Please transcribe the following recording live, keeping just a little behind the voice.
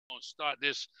to start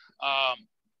this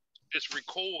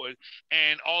record,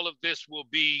 and all of this will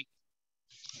be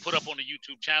put up on the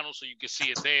YouTube channel so you can see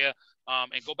it there,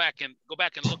 and go back and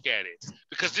look at it,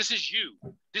 because this is you.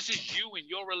 This is you and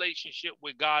your relationship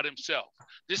with God himself.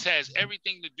 This has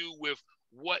everything to do with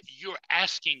what you're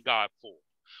asking God for.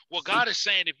 Well, God is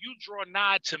saying, if you draw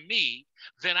nigh to me,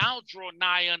 then I'll draw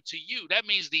nigh unto you. That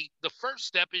means the first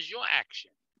step is your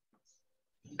action.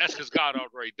 That's because God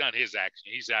already done his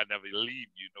action. He said, I never leave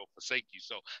you nor forsake you.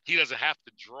 So he doesn't have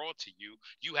to draw to you.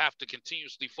 You have to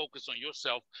continuously focus on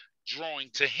yourself drawing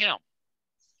to him,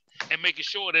 and making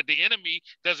sure that the enemy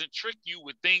doesn't trick you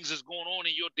with things that's going on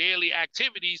in your daily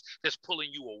activities that's pulling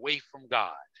you away from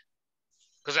God.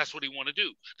 Because that's what he want to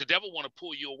do. The devil want to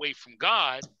pull you away from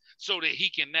God so that he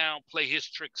can now play his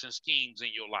tricks and schemes in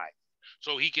your life.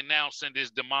 So he can now send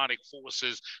his demonic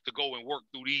forces to go and work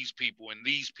through these people and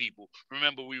these people.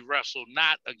 Remember, we wrestle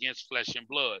not against flesh and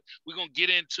blood. We're going to get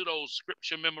into those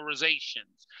scripture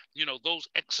memorizations, those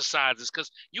exercises, because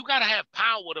you got to have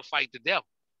power to fight the devil.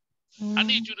 I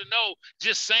need you to know,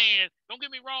 just saying, don't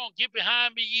get me wrong, get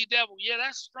behind me, ye devil. Yeah,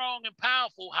 that's strong and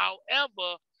powerful.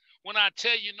 However, when I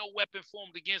tell you no weapon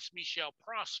formed against me shall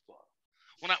prosper,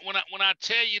 when I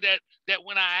tell you that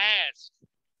when I ask,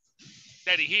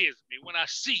 that he hears me, when I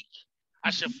seek, I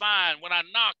shall find, when I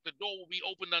knock, the door will be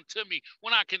opened unto me.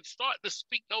 When I can start to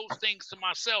speak those things to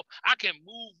myself, I can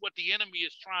move what the enemy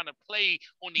is trying to play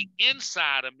on the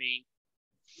inside of me,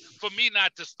 for me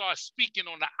not to start speaking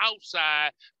on the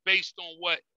outside based on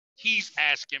what he's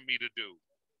asking me to do,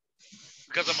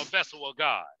 because I'm a vessel of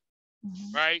God,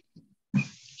 right?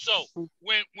 So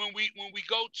when we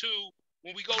go to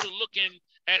looking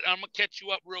at, I'm gonna catch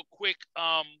you up real quick,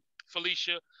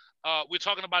 Felicia. We're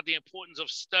talking about the importance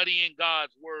of studying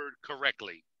God's word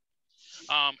correctly,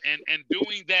 and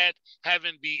doing that,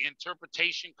 having the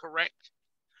interpretation correct,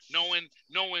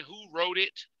 knowing who wrote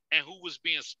it and who was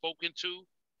being spoken to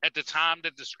at the time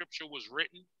that the scripture was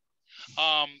written,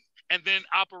 and then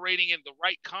operating in the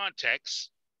right context,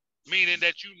 meaning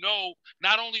that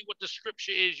not only what the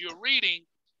scripture is you're reading,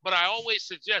 but I always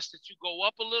suggest that you go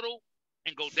up a little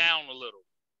and go down a little.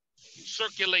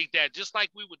 Circulate that, just like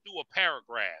we would do a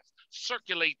paragraph.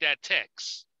 Circulate that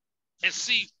text and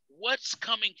see what's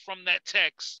coming from that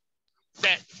text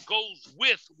that goes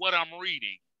with what I'm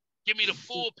reading. Give me the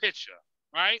full picture,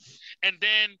 right? And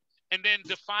then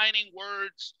defining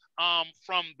words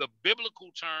from the biblical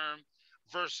term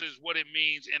versus what it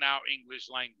means in our English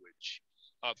language.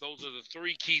 Those are the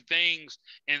three key things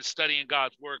in studying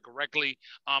God's word correctly.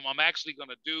 I'm actually going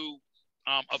to do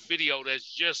a video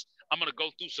that's just, I'm going to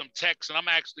go through some text, and I'm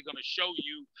actually going to show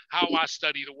you how I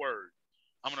study the word.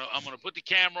 I'm gonna put the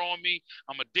camera on me.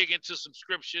 I'm gonna dig into some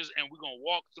scriptures, and we're gonna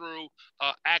walk through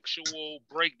actual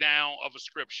breakdown of a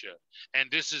scripture. And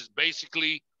this is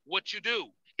basically what you do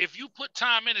if you put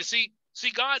time in it. See,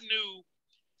 God knew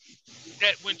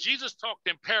that when Jesus talked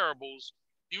in parables,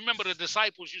 you remember the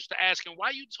disciples used to ask him,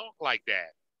 "Why you talk like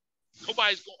that?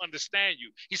 Nobody's gonna understand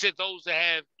you." He said, "Those that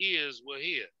have ears will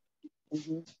hear."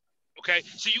 Okay,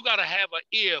 so you got to have an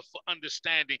ear for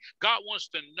understanding. God wants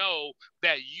to know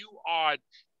that you are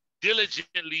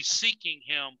diligently seeking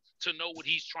him to know what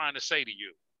he's trying to say to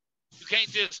you. You can't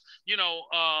just,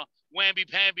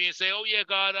 whamby-pamby and say, "Oh yeah,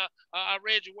 God, I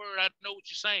read your word. I know what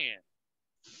you're saying."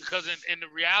 Because in the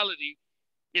reality,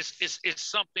 it's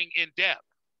something in depth.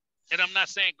 And I'm not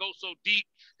saying go so deep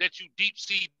that you deep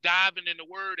sea diving in the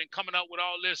word and coming up with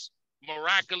all this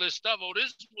miraculous stuff. Oh,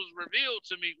 this was revealed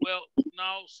to me. Well,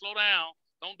 no, slow down.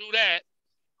 Don't do that.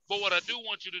 But what I do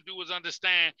want you to do is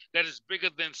understand that it's bigger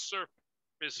than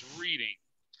surface reading.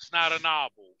 It's not a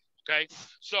novel. Okay.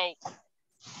 So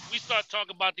we start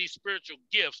talking about these spiritual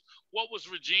gifts. What was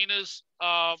Regina's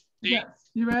Yes.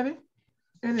 You ready?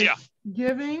 It is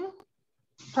giving,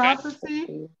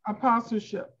 prophecy,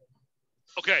 apostleship.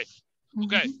 Okay.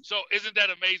 So isn't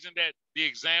that amazing that the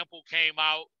example came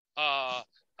out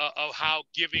of how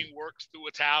giving works through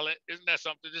a talent? Isn't that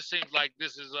something? This seems like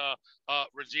this is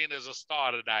Regina's a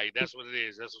star tonight. That's what it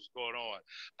is. That's what's going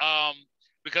on.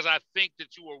 Because I think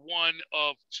that you were one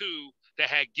of two that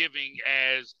had giving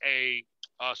as a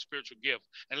spiritual gift.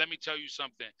 And let me tell you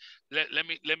something. Let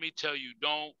me tell you,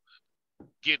 don't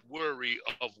get worried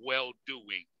of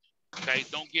well-doing. Okay,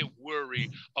 don't get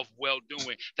worried of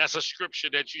well-doing. That's a scripture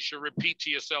that you should repeat to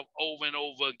yourself over and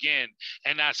over again.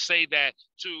 And I say that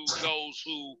to those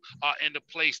who are in the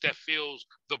place that feels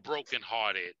the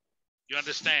brokenhearted. You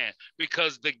understand?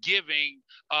 Because the giving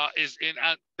is in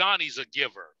Donnie's a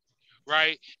giver,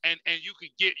 right? And you could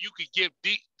give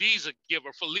Dee's a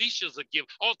giver, Felicia's a giver.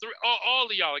 All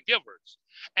of y'all are givers.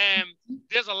 And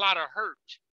there's a lot of hurt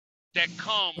that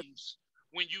comes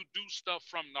when you do stuff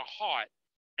from the heart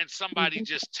and somebody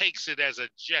just takes it as a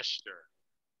gesture.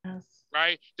 Yes.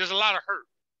 Right? There's a lot of hurt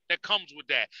that comes with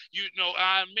that. You know,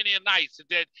 many a nights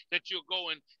that you'll go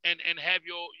and have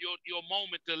your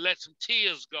moment to let some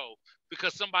tears go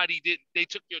because they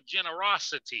took your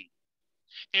generosity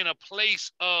in a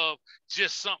place of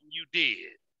just something you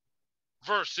did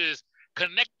versus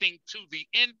connecting to the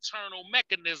internal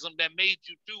mechanism that made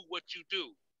you do what you do.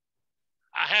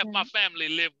 I have my family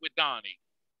live with Donnie,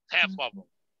 half of them.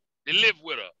 They live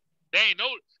with her. I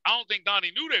don't think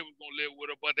Donnie knew they was going to live with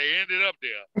her, but they ended up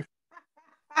there.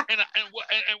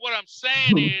 and what I'm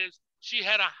saying is she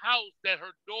had a house that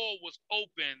her door was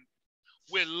open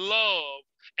with love,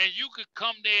 and you could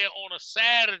come there on a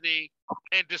Saturday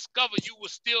and discover you were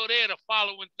still there the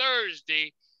following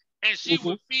Thursday, and she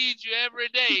would feed you every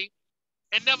day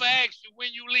and never ask you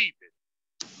when you leaving.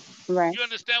 Right. You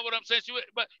understand what I'm saying?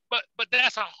 But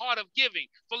that's a heart of giving.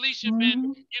 Felicia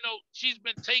been, she's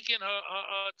been taking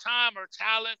her time, her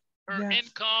talent, her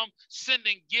income,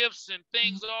 sending gifts and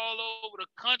things all over the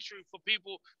country for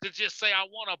people to just say, I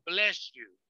want to bless you.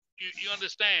 You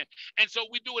understand? And so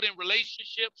we do it in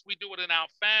relationships. We do it in our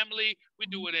family. We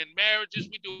do it in marriages.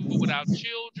 We do it with our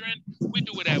children. We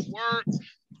do it at work.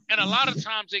 And a lot of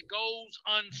times it goes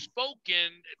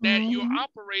unspoken that you're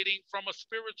operating from a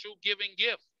spiritual giving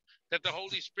gift, that the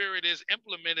Holy Spirit is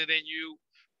implemented in you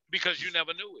because you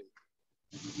never knew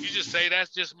it. You just say, that's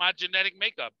just my genetic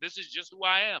makeup. This is just who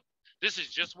I am. This is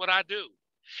just what I do.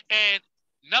 And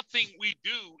nothing we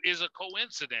do is a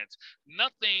coincidence.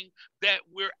 Nothing that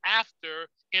we're after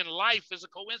in life is a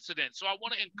coincidence. So I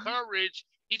want to encourage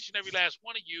each and every last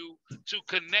one of you to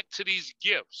connect to these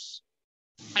gifts.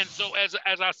 And so as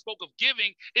I spoke of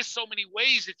giving, it's so many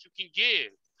ways that you can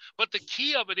give. But the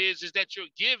key of it is that your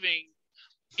giving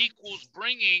equals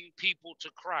bringing people to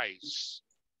Christ.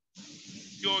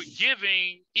 Your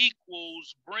giving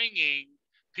equals bringing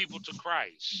people to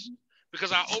Christ.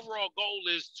 Because our overall goal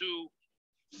is to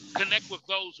connect with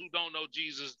those who don't know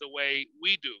Jesus the way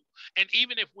we do. And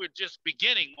even if we're just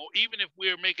beginning, or even if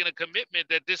we're making a commitment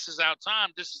that this is our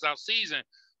time, this is our season,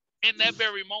 in that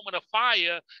very moment of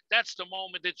fire, that's the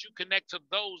moment that you connect to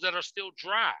those that are still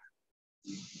dry,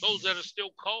 those that are still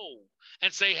cold,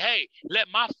 and say, hey, let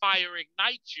my fire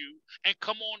ignite you and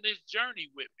come on this journey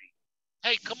with me.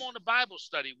 Hey, come on the Bible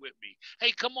study with me.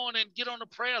 Hey, come on and get on the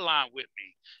prayer line with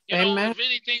me. You know, if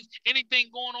anything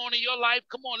going on in your life,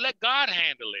 come on, let God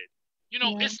handle it. You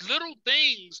know, it's little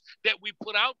things that we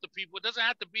put out to people. It doesn't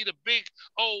have to be the big,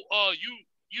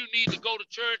 you need to go to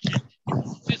church and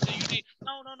this and you need.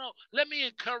 No. Let me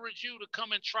encourage you to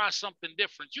come and try something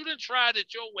different. You didn't try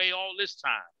it your way all this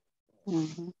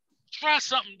time. Try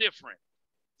something different.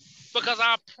 Because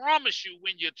I promise you,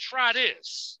 when you try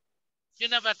this, you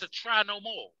never have to try no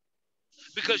more.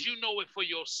 Because you know it for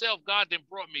yourself. God done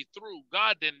brought me through.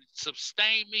 God done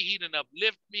sustained me. He done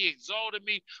uplifted me, exalted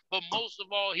me. But most of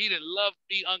all, he done loved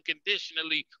me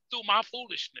unconditionally through my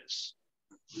foolishness.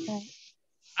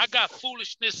 I got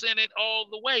foolishness in it all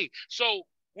the way. So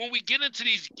when we get into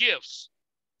these gifts,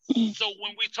 so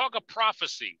when we talk of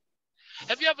prophecy,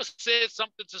 have you ever said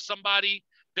something to somebody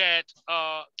that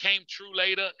came true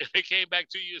later and they came back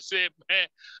to you and said,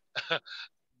 man,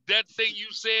 that thing you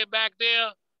said back there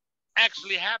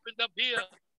actually happened up here?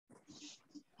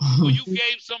 Or you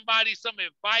gave somebody some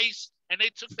advice and they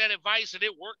took that advice and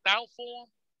it worked out for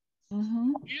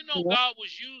them? You know God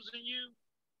was using you.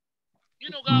 You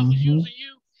know God was using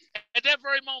you. At that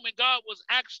very moment, God was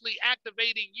actually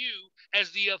activating you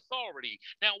as the authority.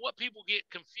 Now, what people get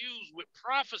confused with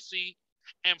prophecy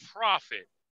and prophet.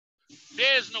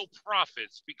 There's no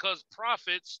prophets, because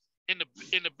prophets in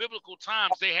the biblical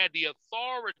times, they had the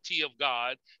authority of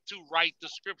God to write the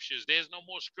scriptures. There's no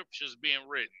more scriptures being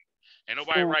written. Ain't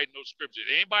nobody writing no scripture.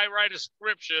 Anybody write a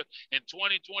scripture in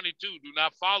 2022, do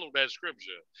not follow that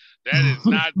scripture. That is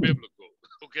not biblical.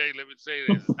 Okay, let me say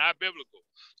this. It's not biblical.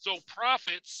 So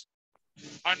prophets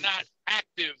are not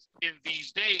active in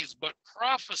these days, but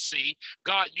prophecy,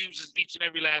 God uses each and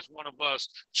every last one of us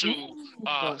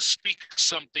to speak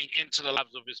something into the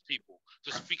lives of his people,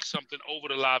 to speak something over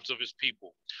the lives of his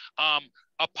people.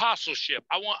 Apostleship.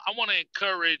 I want to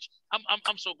encourage.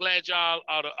 I'm so glad y'all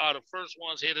are the first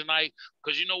ones here tonight,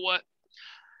 because you know what?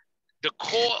 The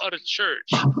core of the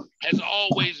church has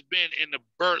always been in the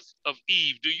birth of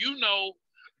Eve. Do you know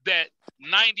that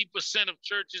 90% of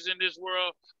churches in this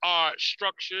world are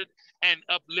structured and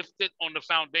uplifted on the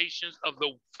foundations of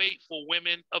the faithful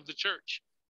women of the church?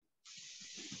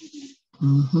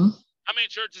 How many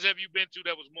churches have you been to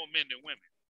that was more men than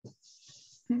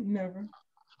women? Never.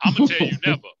 I'm going to tell you,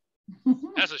 never.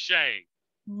 That's a shame.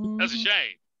 That's a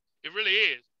shame. It really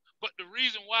is. But the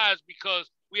reason why is because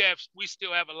we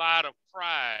still have a lot of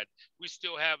pride. We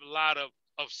still have a lot of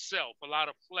self, a lot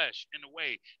of flesh in a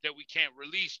way that we can't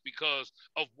release because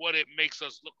of what it makes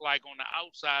us look like on the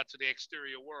outside to the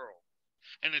exterior world.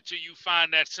 And until you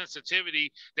find that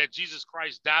sensitivity that Jesus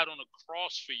Christ died on the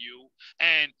cross for you,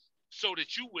 and so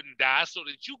that you wouldn't die, so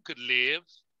that you could live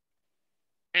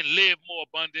and live more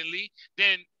abundantly,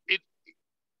 then it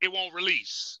won't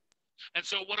release. And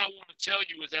so what I want to tell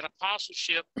you is that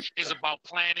apostleship is about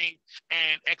planning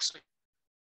and executing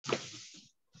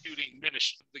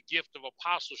ministry. The gift of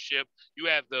apostleship, you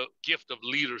have the gift of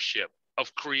leadership,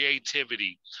 of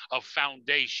creativity, of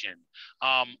foundation.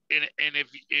 And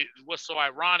what's so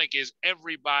ironic is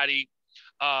everybody,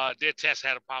 their test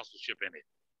had apostleship in it.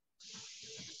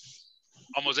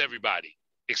 Almost everybody,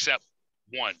 except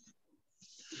one.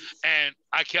 And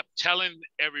I kept telling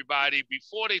everybody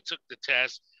before they took the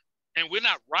test, and we're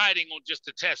not riding on just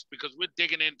the test because we're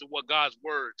digging into what God's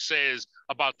word says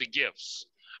about the gifts.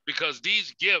 Because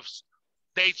these gifts,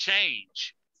 they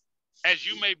change. As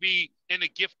you may be in the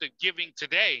gift of giving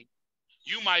today,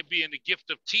 you might be in the gift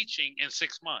of teaching in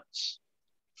 6 months.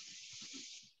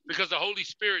 Because the Holy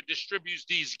Spirit distributes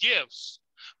these gifts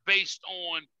based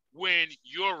on when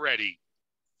you're ready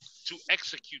to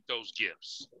execute those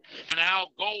gifts. And our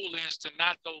goal is to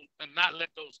not let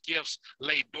those gifts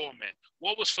lay dormant.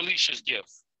 What was Felicia's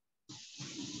gift?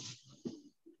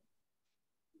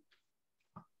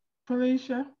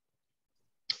 Felicia?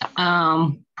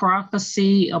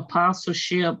 Prophecy,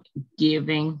 apostleship,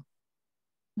 giving.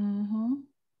 Mm-hmm.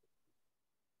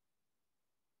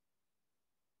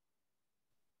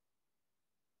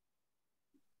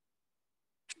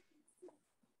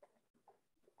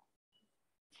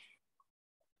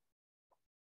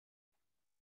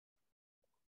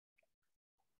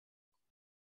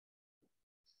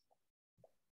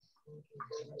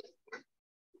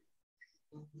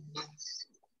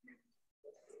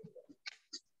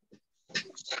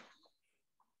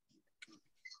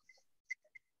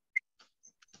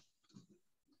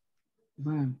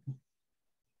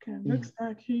 Okay, looks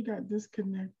like he got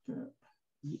disconnected.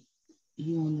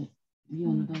 You on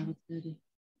the Bible study?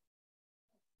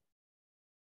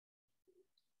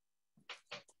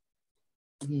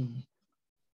 Yeah.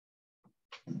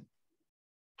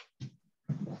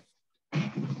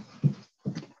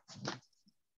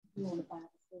 You on the Bible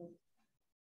study?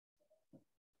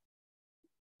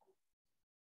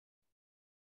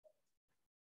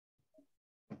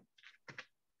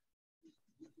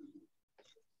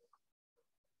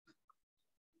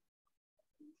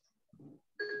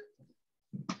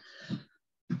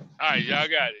 All right, y'all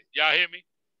got it. Y'all hear me?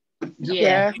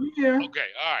 Yeah. Okay, all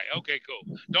right, okay,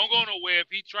 cool. Don't go nowhere. If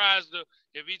he tries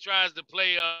to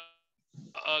play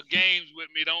games with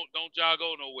me, don't y'all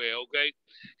go nowhere, okay?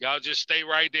 Y'all just stay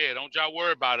right there. Don't y'all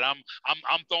worry about it.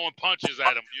 I'm throwing punches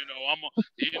at him, I'm a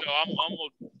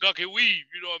duck and weave,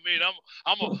 you know what I mean?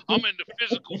 I'm in the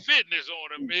physical fitness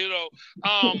on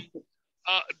him,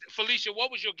 Felicia, what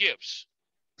was your gifts?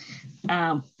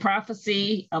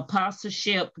 Prophecy,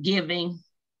 apostleship, giving.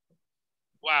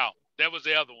 Wow, that was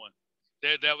the other one.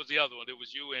 That was the other one. It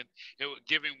was you and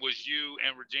giving was you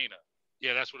and Regina.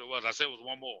 Yeah, that's what it was. I said it was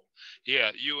one more.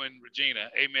 Yeah, you and Regina.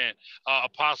 Amen.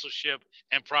 Apostleship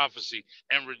and prophecy.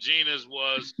 And Regina's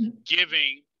was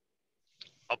giving,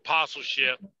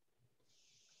 apostleship,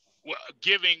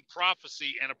 giving,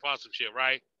 prophecy, and apostleship,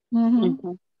 right?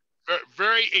 Mm-hmm.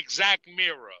 Very exact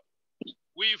mirror.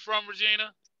 Where you from,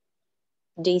 Regina?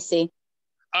 DC.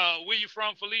 Where you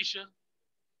from, Felicia?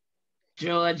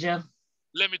 Georgia.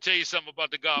 Let me tell you something about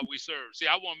the God we serve. See,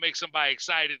 I want to make somebody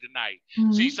excited tonight.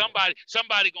 Mm-hmm. See, somebody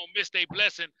gonna miss their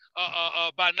blessing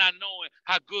by not knowing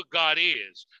how good God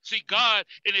is. See, God,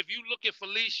 and if you look at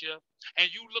Felicia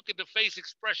and you look at the face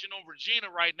expression on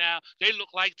Regina right now, they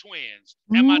look like twins.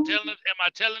 Mm-hmm. Am I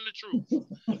telling the truth?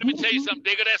 Let me tell you something.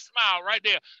 Dig that smile right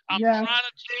there. I'm trying to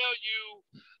tell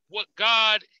you what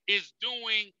God is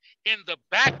doing in the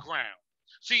background.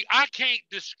 See, I can't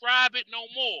describe it no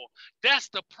more. That's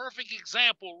the perfect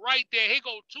example right there. Here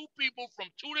go two people from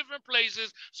two different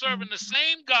places serving the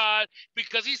same God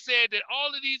because he said that all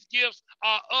of these gifts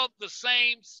are of the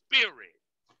same spirit.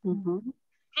 Mm-hmm.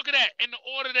 Look at that in the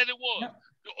order that it was. Yep.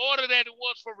 The order that it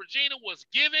was for Regina was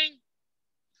giving,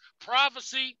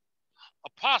 prophecy,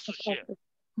 apostleship.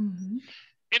 Mm-hmm.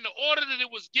 In the order that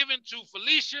it was given to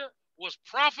Felicia was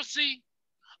prophecy,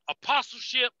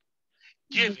 apostleship,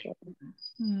 giving.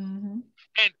 Mm-hmm.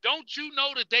 And don't you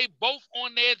know that they both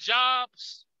on their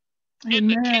jobs in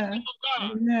the kingdom of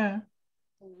God? Amen.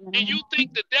 And you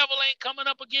think the devil ain't coming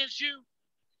up against you?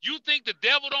 You think the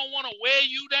devil don't want to wear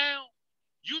you down?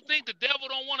 You think the devil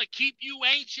don't want to keep you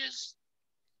anxious,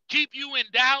 keep you in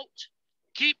doubt,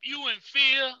 keep you in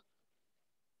fear,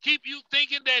 keep you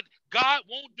thinking that God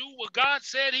won't do what God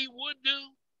said he would do?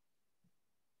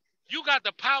 You got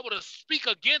the power to speak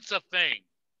against a thing.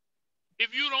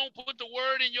 If you don't put the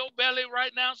word in your belly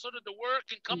right now so that the word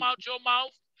can come out your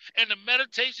mouth and the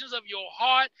meditations of your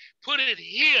heart, put it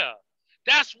here.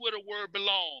 That's where the word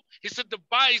belongs. He said the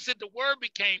word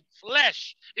became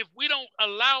flesh. If we don't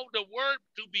allow the word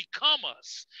to become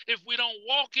us, if we don't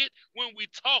walk it when we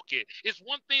talk it, it's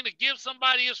one thing to give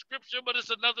somebody a scripture, but it's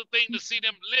another thing to see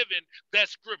them living that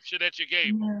scripture that you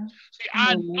gave them. See,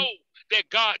 I know that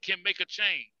God can make a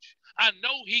change. I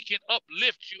know he can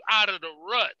uplift you out of the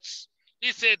ruts.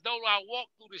 He said, though I walk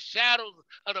through the shadows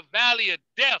of the valley of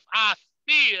death, I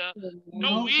fear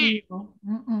no evil.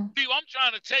 See, I'm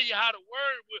trying to tell you how the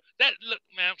word will. Look,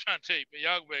 man, I'm trying to tell you, man,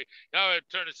 y'all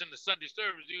turn this into Sunday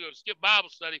service. You gonna skip Bible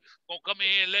study, gonna come in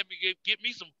here and let me get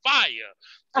me some fire.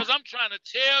 Because I'm trying to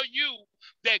tell you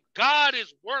that God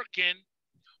is working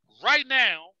right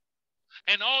now.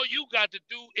 And all you got to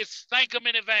do is thank him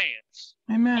in advance.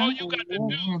 Amen. All you got to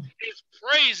do is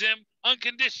praise him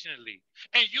unconditionally.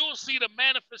 And you'll see the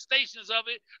manifestations of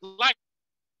it. Like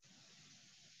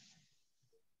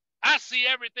I see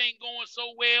everything going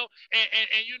so well.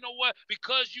 And you know what?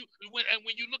 Because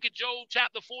when you look at Job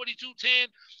chapter 42:10,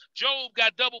 Job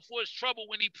got double for his trouble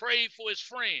when he prayed for his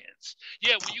friends.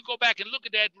 Yeah, when you go back and look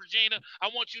at that, Regina, I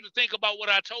want you to think about what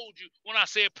I told you when I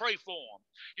said pray for him.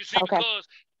 You see, because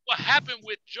what happened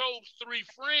with Job's 3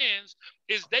 friends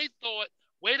is they thought,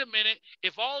 wait a minute,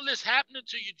 if all this happening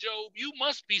to you, Job, you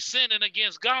must be sinning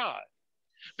against God.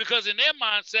 Because in their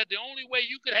mindset, the only way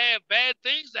you could have bad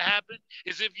things to happen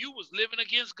is if you was living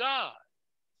against God.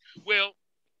 Well,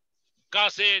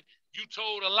 God said, you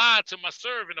told a lie to my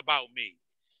servant about me.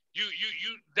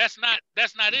 That's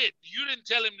not it. You didn't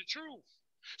tell him the truth.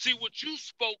 See, what you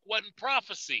spoke wasn't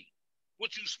prophecy.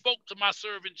 What you spoke to my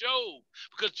servant Job,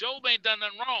 because Job ain't done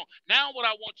nothing wrong. Now what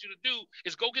I want you to do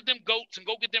is go get them goats and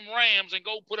go get them rams and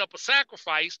go put up a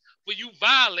sacrifice for you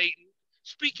violating,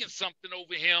 speaking something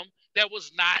over him that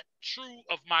was not true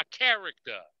of my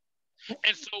character.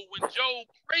 And so when Job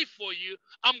pray for you,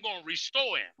 I'm going to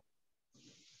restore him.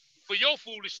 For your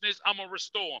foolishness, I'm going to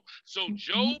restore him. So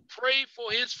Job prayed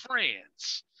for his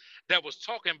friends that was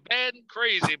talking bad and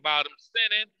crazy about him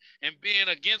sinning and being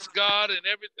against God and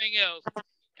everything else.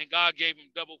 And God gave him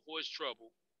double for his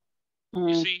trouble.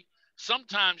 You see,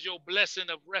 sometimes your blessing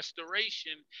of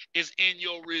restoration is in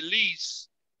your release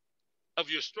of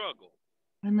your struggle.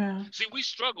 Amen. See, we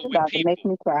struggle You're with about to people. make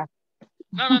me cry.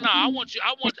 No.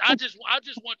 I just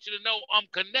want you to know I'm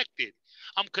connected.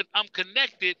 I'm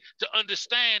connected to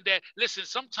understand that, listen,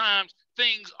 sometimes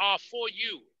things are for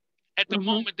you at the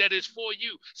moment that is for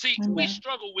you. See, we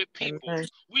struggle with people.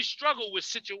 We struggle with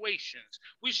situations.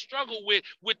 We struggle with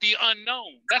the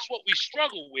unknown. That's what we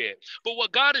struggle with. But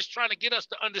what God is trying to get us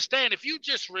to understand, if you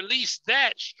just release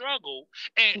that struggle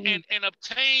and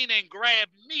obtain and grab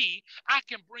me, I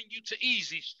can bring you to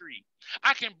easy street.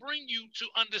 I can bring you to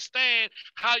understand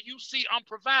how you see I'm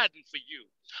providing for you.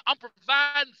 I'm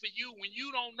providing for you when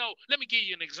you don't know. Let me give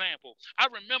you an example. I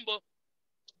remember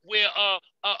where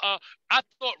I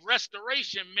thought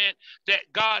restoration meant that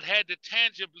God had to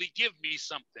tangibly give me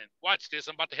something. Watch this.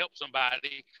 I'm about to help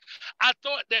somebody. I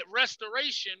thought that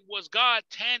restoration was God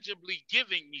tangibly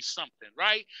giving me something,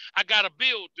 right? I got a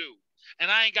bill due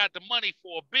and I ain't got the money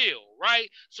for a bill, right?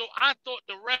 So I thought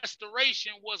the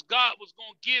restoration was God was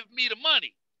going to give me the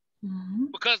money.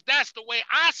 Because that's the way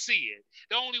I see it.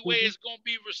 The only way it's going to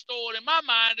be restored in my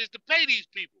mind is to pay these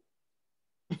people.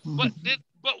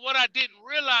 But what I didn't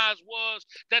realize was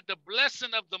that the blessing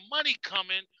of the money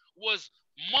coming was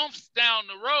months down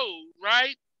the road,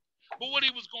 right? But what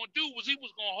he was going to do was he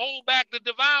was going to hold back the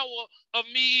devour of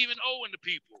me even owing the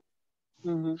people.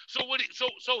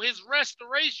 So his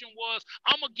restoration was,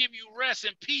 I'm going to give you rest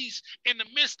and peace in the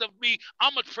midst of me.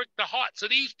 I'm going to trick the hearts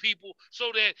of these people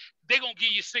so that they're going to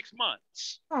give you 6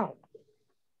 months.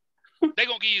 They're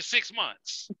going to give you 6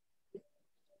 months.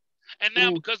 And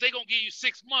now because they're going to give you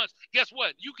 6 months, guess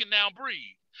what? You can now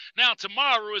breathe. Now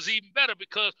tomorrow is even better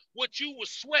because what you were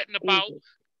sweating about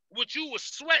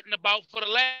for the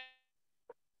last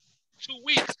 2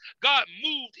 weeks, God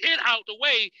moved it out the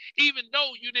way, even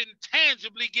though you didn't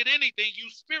tangibly get anything, you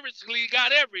spiritually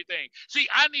got everything. See,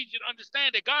 I need you to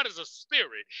understand that God is a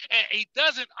spirit, and he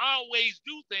doesn't always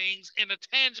do things in a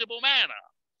tangible manner.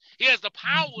 He has the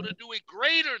power to do it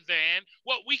greater than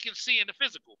what we can see in the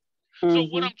physical. So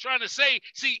what I'm trying to say,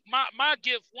 see, my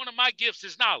gift, one of my gifts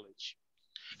is knowledge.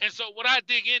 And so what I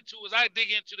dig into is I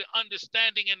dig into the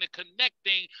understanding and the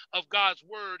connecting of God's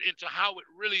word into how it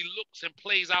really looks and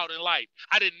plays out in life.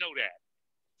 I didn't know that.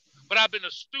 But I've been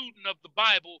a student of the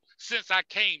Bible since I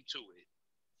came to it.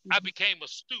 I became a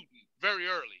student very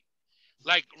early,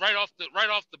 like right off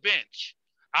the bench.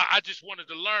 I just wanted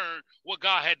to learn what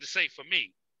God had to say for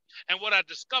me. And what I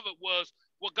discovered was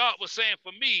what God was saying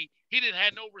for me, he didn't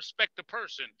have no respect to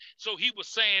person. So he was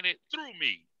saying it through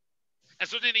me. And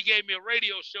so then he gave me a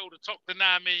radio show to talk to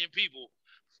 9 million people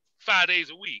 5 days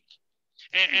a week.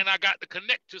 And I got to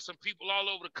connect to some people all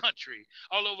over the country,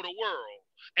 all over the world.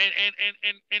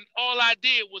 And all I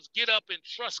did was get up and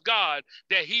trust God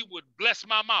that he would bless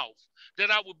my mouth, that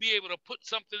I would be able to put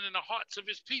something in the hearts of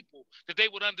his people, that they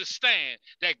would understand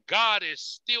that God is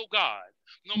still God.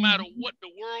 No matter what the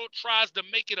world tries to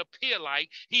make it appear like,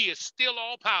 he is still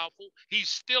all powerful. He's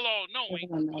still all knowing.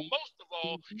 But most of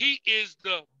all, he is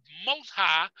the most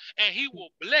high, and he will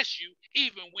bless you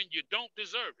even when you don't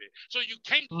deserve it. So you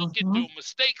can't look at your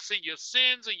mistakes and your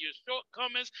sins and your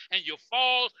shortcomings and your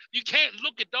falls. You can't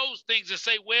look at those things and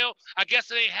say, well, I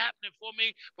guess it ain't happening for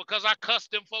me because I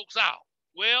cussed them folks out.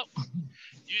 Well,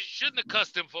 you shouldn't have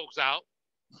cussed them folks out.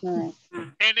 Right.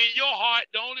 And in your heart,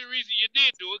 the only reason you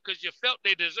did do it because you felt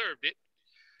they deserved it.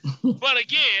 But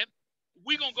again,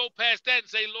 we're going to go past that and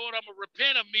say, Lord, I'm going to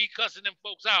repent of me cussing them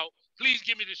folks out. Please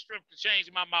give me the strength to change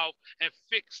my mouth and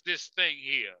fix this thing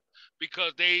here,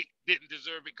 because they didn't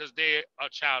deserve it, because they're a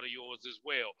child of yours as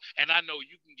well. And I know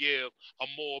you can give a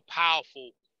more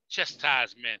powerful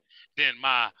chastisement than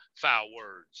my foul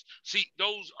words. See,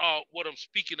 those are what I'm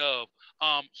speaking of.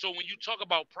 So when you talk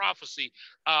about prophecy,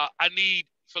 I need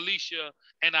Felicia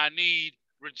and I need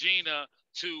Regina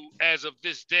to, as of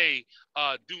this day,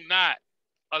 do not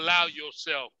allow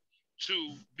yourself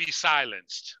to be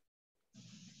silenced.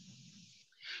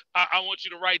 I want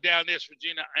you to write down this,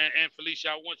 Regina and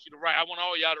Felicia. I want you to write. I want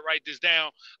all y'all to write this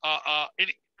down. I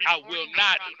will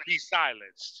not be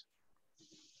silenced.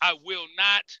 I will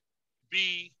not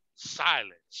be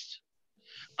silenced.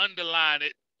 Underline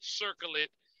it, circle it,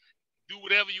 do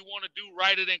whatever you want to do,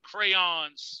 write it in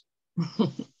crayons.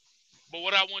 But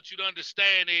what I want you to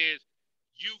understand is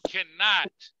you cannot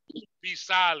be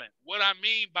silent. What I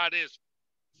mean by this,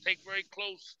 take very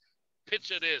close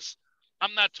picture this.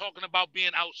 I'm not talking about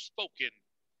being outspoken.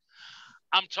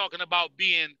 I'm talking about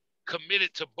being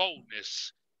committed to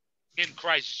boldness in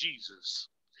Christ Jesus.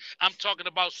 I'm talking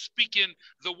about speaking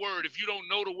the word. If you don't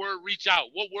know the word, reach out.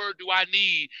 What word do I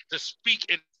need to speak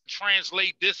and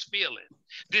translate this feeling,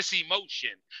 this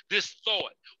emotion, this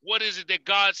thought? What is it that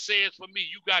God says for me?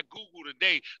 You got Google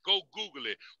today. Go Google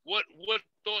it. What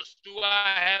thoughts do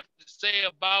I have to say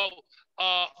about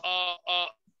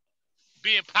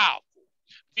being powerful,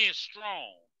 being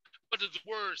strong? What does the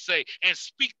word say? And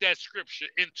speak that scripture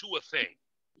into a thing.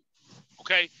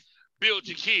 Okay? Build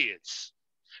your kids.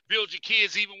 Build your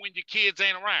kids even when your kids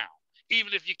ain't around.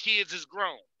 Even if your kids is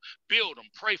grown. Build them.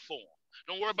 Pray for them.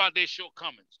 Don't worry about their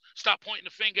shortcomings. Stop pointing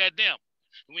the finger at them.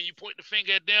 And when you point the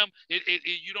finger at them,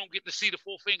 you don't get to see the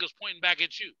 4 fingers pointing back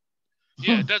at you.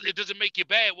 Yeah, it doesn't make you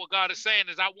bad. What God is saying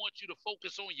is, I want you to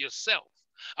focus on yourself.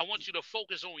 I want you to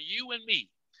focus on you and me.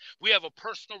 We have a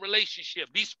personal relationship.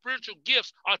 These spiritual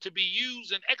gifts are to be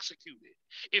used and executed.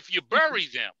 If you bury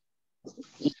them,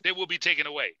 they will be taken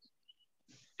away.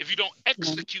 If you don't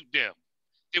execute them,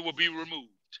 they will be removed.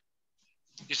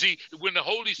 You see, when the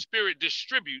Holy Spirit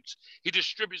distributes, he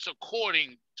distributes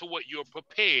according to what you're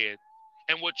prepared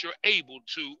and what you're able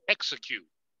to execute.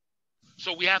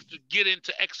 So we have to get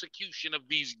into execution of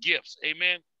these gifts.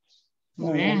 Amen.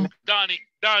 Amen. Donnie,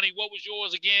 what was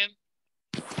yours again?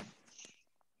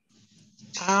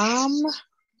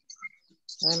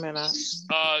 Wait a minute.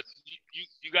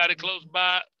 You got it close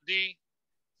by, D?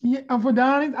 Yeah, for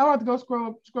Donnie, I'll have to go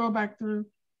scroll back through.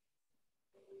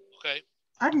 Okay.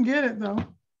 I can get it though.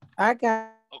 I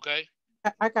got Okay.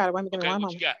 I got it. Wait a minute. Okay,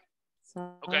 what you got?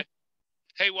 So, Okay.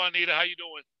 Hey, Juanita, how you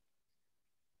doing?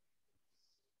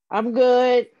 I'm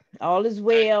good. All is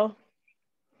well.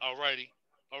 All righty.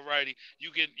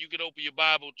 You can open your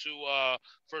Bible to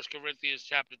 1 Corinthians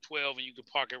chapter 12, and you can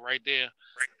park it right there.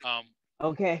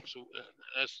 Okay. So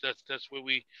that's where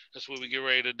we get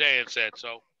ready to dance at.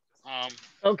 So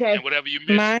Okay. and whatever you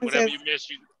miss,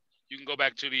 you can go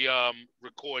back to the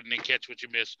recording and catch what you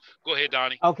missed. Go ahead,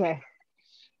 Donnie. Okay.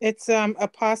 It's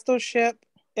apostleship,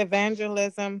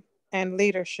 evangelism, and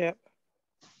leadership.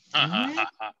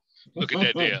 Look at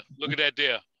that there. Look at that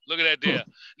there. Look at that there.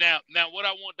 Now, what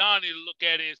I want Donnie to look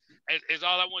at is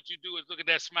all I want you to do is look at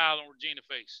that smile on Regina's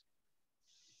face.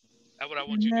 That's what I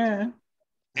want you to do.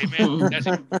 Amen.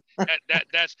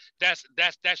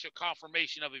 That's your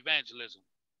confirmation of evangelism.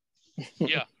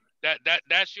 Yeah,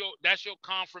 that's your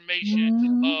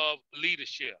confirmation of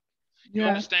leadership. You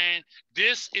understand?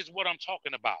 This is what I'm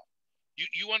talking about.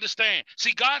 You understand?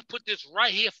 See, God put this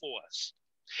right here for us,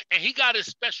 and He got His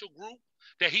special group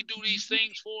that He do these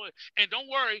things for. And don't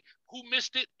worry, who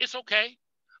missed it? It's okay,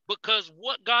 because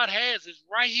what God has is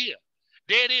right here.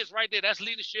 There it is, right there. That's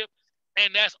leadership,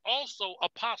 and that's also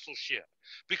apostleship,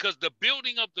 because the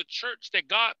building of the church that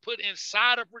God put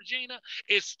inside of Regina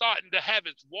is starting to have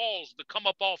its walls to come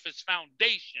up off its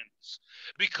foundations,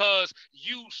 because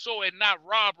you saw it not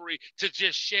robbery to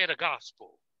just share the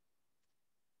gospel.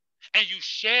 And you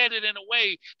shared it in a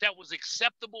way that was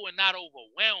acceptable and not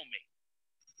overwhelming.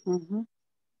 Mm-hmm.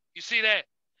 You see that?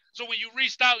 So when you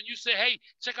reached out and you said, "Hey,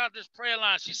 check out this prayer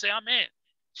line," she said, "I'm in."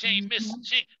 She ain't miss.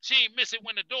 She ain't miss it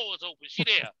when the doors open. She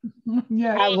there.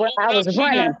 Yeah. I was She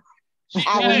running. there. She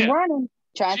I was there. running.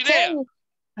 Trying She to tell there. you.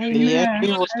 Amen.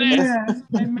 You understand?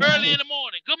 Amen. Early in the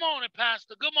morning. Good morning,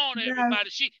 Pastor. Good morning, Yes. everybody.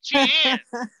 She in.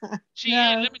 She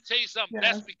Yes. in. Let me tell you something.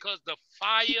 Yes. That's because the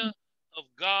fire of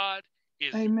God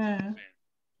is Amen. moving.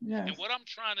 Yes. And what I'm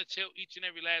trying to tell each and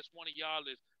every last one of y'all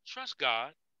is trust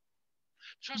God.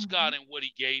 Trust God in what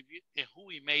He gave you and who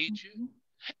He made you.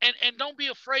 And don't be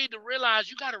afraid to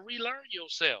realize you got to relearn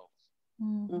yourself.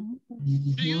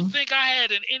 Do you think I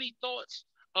had in any thoughts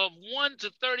of 1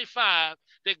 to 35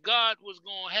 that God was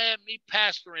going to have me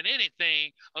pastoring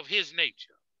anything of His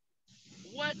nature?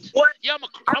 What? Yeah,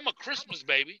 I'm a Christmas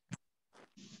baby.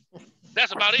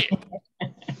 That's about it.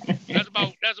 That's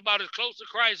about as close to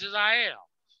Christ as I am.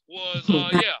 Was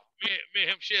yeah, me and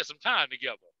him share some time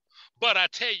together. But I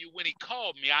tell you, when He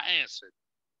called me, I answered.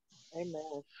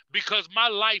 Amen. Because my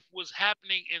life was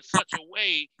happening in such a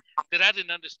way that I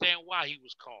didn't understand why He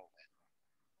was calling.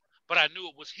 But I knew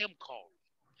it was Him calling.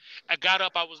 I got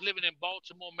up. I was living in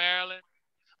Baltimore, Maryland.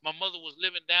 My mother was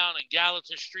living down in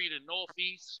Gallatin Street in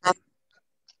Northeast,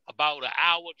 about an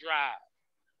hour drive.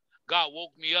 God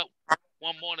woke me up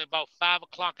one morning about 5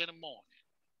 o'clock in the morning.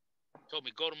 Told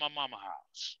me, go to my mama's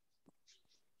house.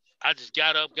 I just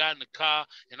got up, got in the car,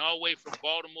 and all the way from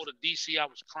Baltimore to D.C., I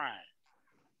was crying.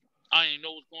 I didn't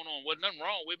know what's going on. Wasn't nothing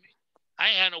wrong with me. I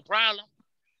ain't had no problem.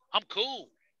 I'm cool.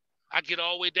 I get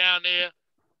all the way down there,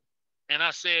 and I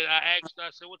asked her, I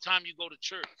said, what time you go to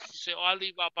church? She said, I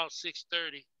leave out about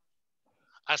 6:30.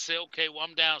 I said, okay, well,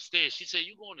 I'm downstairs. She said,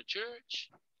 you going to church?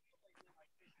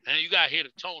 And you got to hear the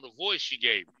tone of voice she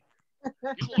gave me.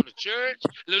 You going to church?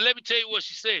 Let me tell you what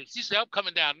she said. She said, I'm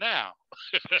coming down now.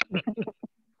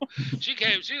 She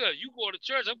said, you going to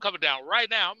church? I'm coming down right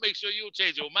now. I'll make sure you don't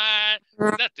change your mind.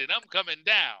 Nothing. I'm coming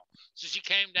down. So she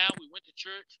came down. We went to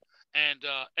church. And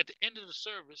at the end of the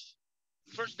service,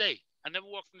 first day, I never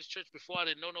walked in this church before. I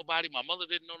didn't know nobody. My mother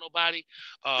didn't know nobody.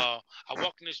 I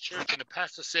walked in this church, and the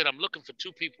pastor said, I'm looking for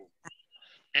 2 people.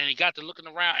 And he got to looking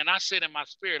around, and I said in my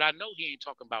spirit, I know he ain't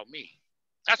talking about me.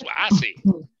 That's what I said.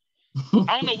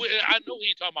 I don't know. I know he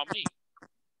ain't talking about me.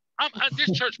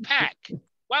 This church packed.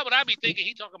 Why would I be thinking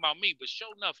he talking about me? But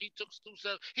sure enough, he took 2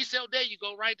 steps. He said, oh, there you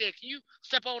go, right there. Can you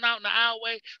step on out in the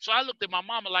aisleway? So I looked at my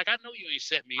mama like, I know you ain't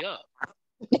set me up.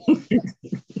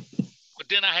 But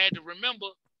then I had to remember,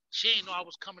 she ain't know I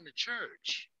was coming to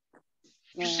church.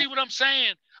 You see what I'm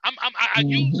saying? I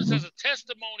use this as a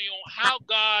testimony on how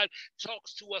God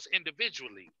talks to us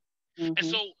individually. And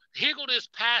so here go this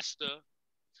pastor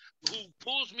who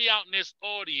pulls me out in this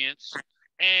audience,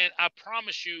 and I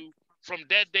promise you, from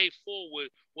that day forward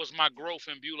was my growth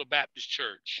in Beulah Baptist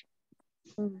Church.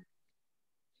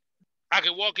 I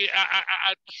can walk in,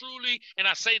 I truly, and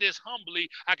I say this humbly,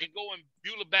 I can go in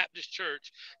Beulah Baptist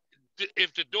Church.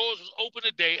 If the doors was open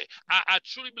today, I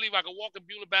truly believe I could walk in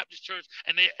Beulah Baptist Church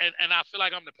and I feel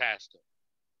like I'm the pastor.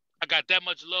 I got that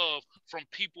much love from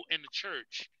people in the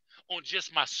church on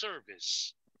just my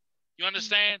service. You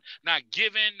understand? Not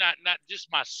giving, not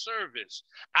just my service.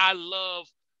 I love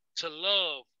to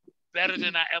love better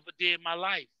than I ever did in my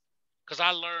life, because I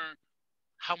learned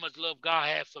how much love God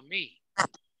had for me,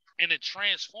 and it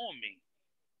transformed me.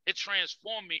 It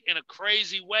transformed me in a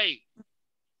crazy way.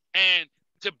 And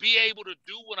to be able to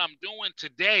do what I'm doing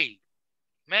today,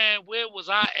 man, where was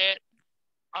I at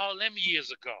all them years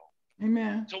ago?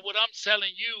 Amen. So what I'm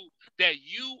telling you, that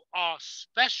you are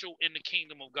special in the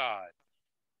kingdom of God.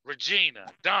 Regina,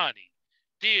 Donnie,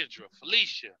 Deirdre,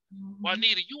 Felicia,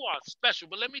 Juanita, you are special.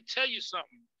 But let me tell you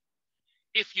something.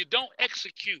 If you don't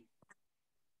execute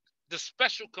the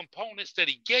special components that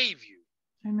He gave you,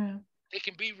 Amen, they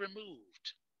can be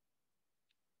removed.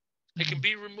 They can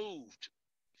be removed.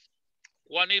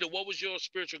 Juanita, what was your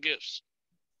spiritual gifts?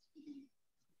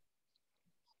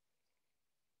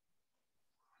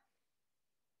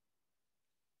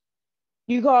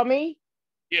 You call me?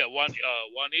 Yeah,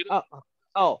 Juanita.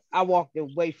 I walked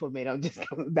away from it. I'm just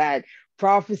coming back.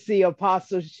 Prophecy,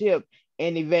 apostleship,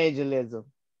 and evangelism.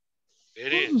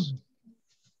 It is.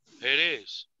 It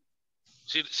is.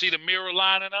 See the mirror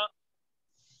lining up?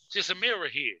 It's a mirror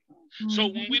here. So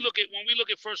when we look at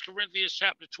 1 Corinthians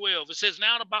chapter 12, it says,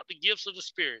 now about the gifts of the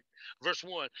Spirit. Verse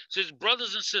 1 says,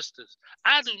 brothers and sisters,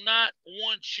 I do not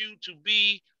want you to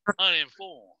be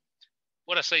uninformed.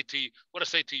 What I say to you,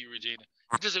 Regina?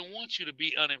 He doesn't want you to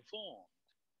be uninformed.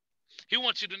 He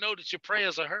wants you to know that your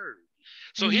prayers are heard.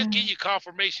 So he'll give you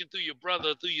confirmation through your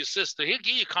brother, through your sister. He'll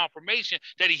give you confirmation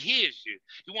that he hears you.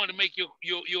 He wants to make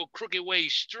your crooked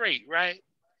ways straight, right?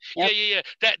 Yep. Yeah.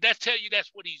 That tell you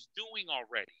that's what he's doing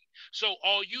already. So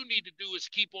all you need to do is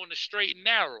keep on the straight and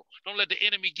narrow. Don't let the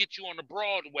enemy get you on the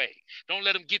broad way. Don't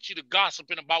let him get you to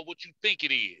gossiping about what you think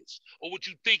it is or what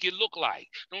you think it look like.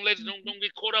 Don't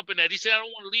get caught up in that. He said, I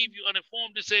don't want to leave you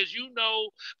uninformed. It says, you know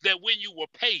that when you were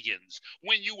pagans,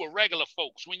 when you were regular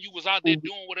folks, when you was out there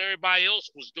doing what everybody else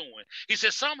was doing, he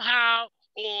said, somehow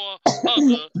or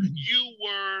other, you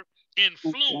were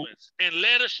influenced and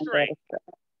led astray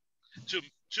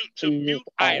to mute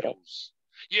idols.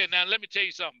 Yeah, now let me tell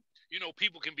you something. You know,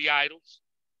 people can be idols.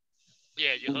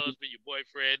 Yeah, your husband, your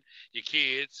boyfriend, your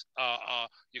kids,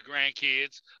 your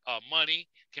grandkids. Money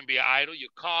can be an idol.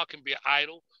 Your car can be an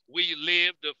idol. Where you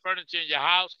live, the furniture in your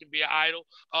house can be an idol.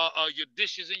 Your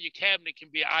dishes in your cabinet can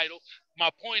be an idol. My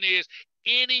point is,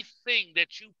 anything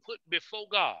that you put before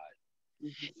God,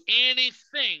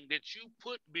 anything that you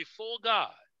put before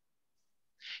God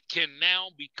can now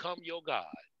become your God.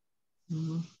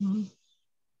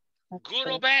 Good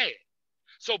or bad.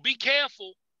 So be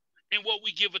careful in what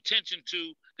we give attention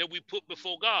to that we put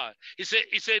before God. He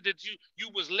said that you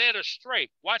was led astray.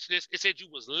 Watch this. It said you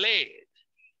was led.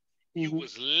 You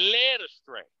was led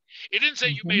astray. It didn't say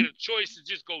you made a choice to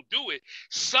just go do it.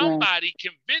 Somebody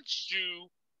convinced you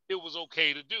it was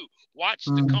okay to do. Watch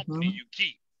the company you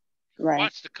keep. Right.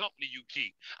 Watch the company you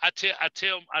keep. I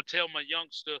tell my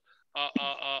youngster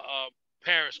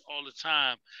Paris all the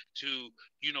time to,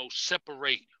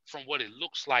 separate from what it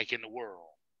looks like in the world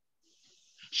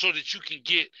so that you can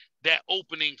get that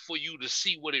opening for you to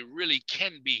see what it really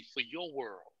can be for your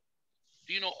world.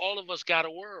 All of us got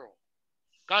a world.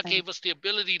 God gave us the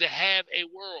ability to have a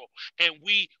world, and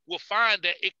we will find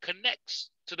that it connects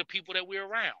to the people that we're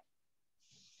around.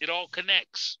 It all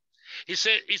connects. He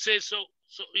says,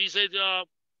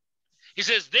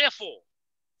 therefore,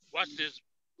 watch this.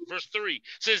 Verse 3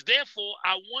 says, therefore,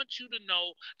 I want you to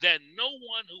know that no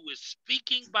one who is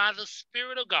speaking by the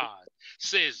Spirit of God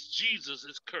says Jesus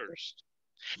is cursed.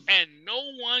 And no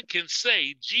one can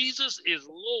say Jesus is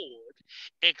Lord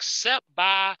except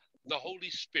by the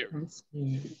Holy Spirit.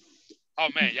 Oh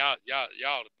man, y'all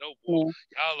know, boy.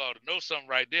 Y'all ought to know something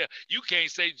right there. You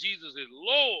can't say Jesus is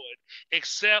Lord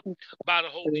except by the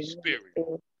Holy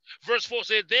Spirit. Verse 4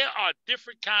 says, there are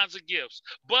different kinds of gifts,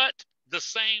 but the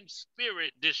same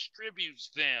Spirit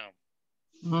distributes them.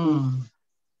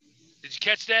 Did you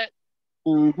catch that?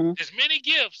 There's many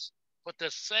gifts, but the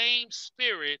same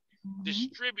Spirit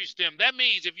distributes them. That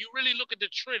means if you really look at the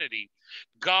Trinity,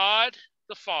 God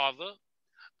the Father,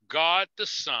 God the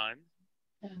Son,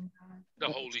 the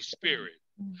Holy Spirit.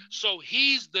 So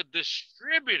he's the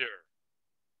distributor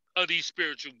of these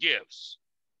spiritual gifts.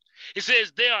 It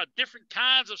says there are different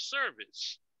kinds of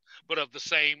service, but of the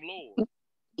same Lord.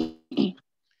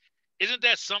 Isn't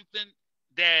that something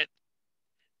that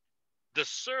the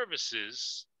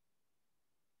services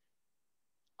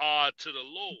are to the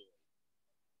Lord,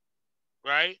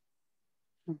 right?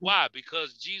 Why?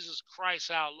 Because Jesus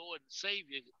Christ, our Lord and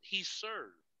Savior, he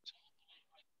served.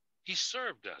 He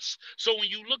served us. So when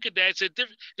you look at that, it says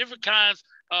different kinds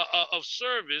of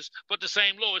service, but the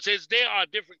same Lord. It says there are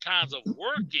different kinds of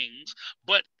workings,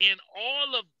 but in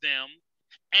all of them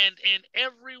and in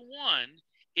every one,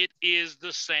 it is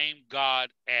the same God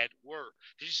at work.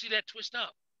 Did you see that twist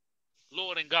up?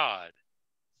 Lord and God.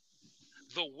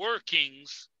 The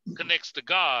workings connects to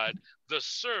God. The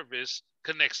service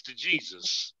connects to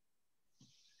Jesus.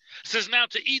 It says, now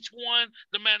to each one,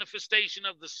 the manifestation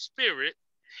of the Spirit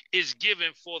is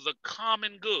given for the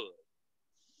common good.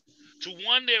 To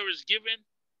one there is given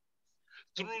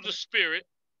through the Spirit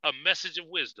a message of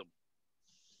wisdom.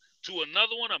 To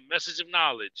another one a message of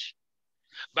knowledge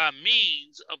by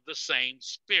means of the same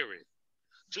Spirit.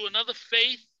 To another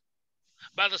faith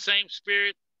by the same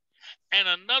Spirit, and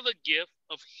another gift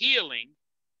of healing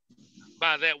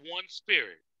by that one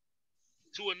Spirit.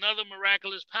 To another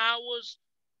miraculous powers,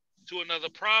 to another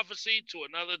prophecy, to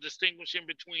another distinguishing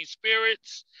between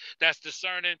spirits. That's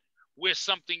discerning where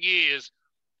something is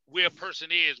where a person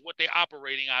is, what they're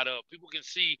operating out of. People can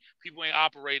see people ain't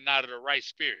operating out of the right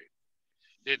spirit.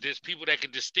 There's people that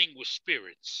can distinguish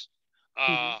spirits.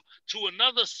 To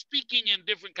another, speaking in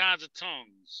different kinds of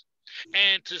tongues,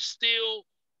 and to still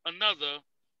another,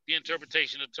 the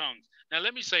interpretation of tongues. Now,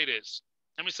 let me say this.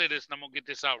 And I'm going to get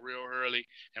this out real early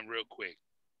and real quick.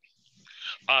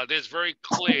 There's very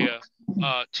clear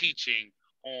teaching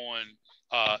on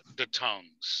the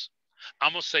tongues.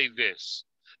 I'm going to say this.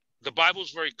 The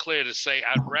Bible's very clear to say,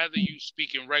 I'd rather you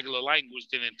speak in regular language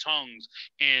than in tongues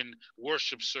in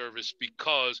worship service,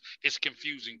 because it's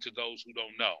confusing to those who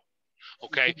don't know.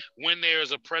 Okay? When there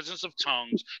is a presence of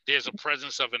tongues, there's a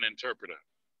presence of an interpreter.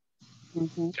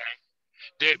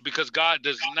 Okay? Because God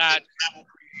does not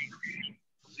create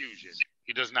confusion.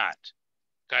 He does not.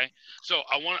 Okay, so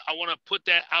I want to put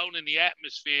that out in the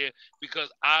atmosphere, because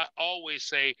I always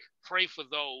say, pray for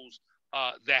those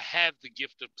that have the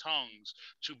gift of tongues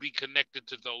to be connected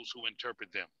to those who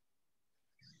interpret them.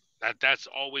 That's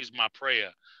always my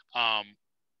prayer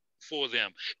for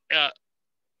them.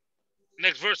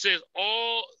 Next verse says,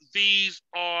 all these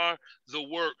are the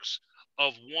works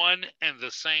of one and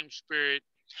the same Spirit,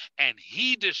 and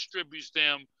He distributes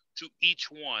them to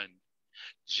each one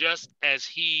just as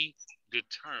He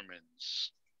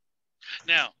determines.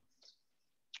 Now,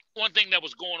 one thing that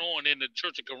was going on in the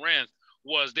church of Corinth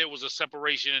was there was a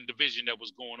separation and division that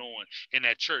was going on in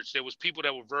that church. There was people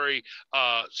that were very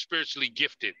spiritually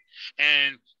gifted,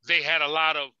 and they had a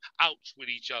lot of outs with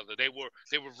each other. They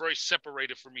were very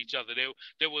separated from each other.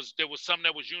 There was some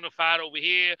that was unified over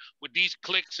here with these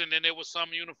cliques, and then there was some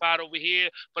unified over here.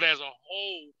 But as a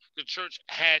whole, the church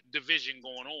had division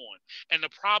going on. And the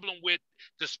problem with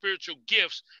the spiritual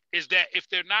gifts is that if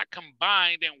they're not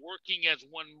combined and working as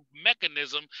one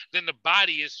mechanism, then the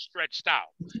body is stretched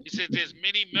out. He said there's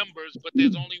many members, but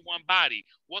there's only one body.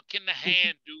 What can the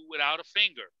hand do without a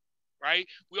finger? Right?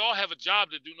 We all have a job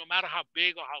to do, no matter how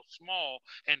big or how small.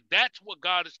 And that's what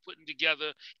God is putting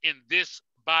together in this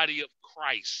body of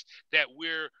Christ that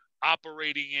we're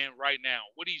operating in right now.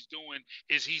 What He's doing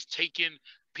is He's taking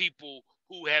people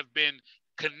who have been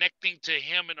connecting to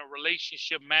Him in a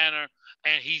relationship manner,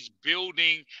 and He's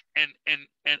building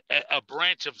a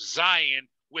branch of Zion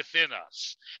within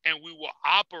us. And we will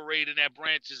operate in that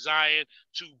branch of Zion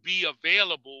to be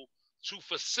available to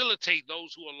facilitate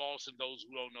those who are lost and those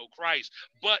who don't know Christ.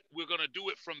 But we're going to do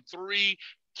it from three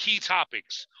key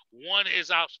topics. One is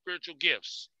our spiritual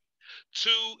gifts. Two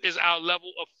is our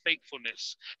level of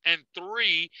faithfulness. And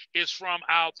three is from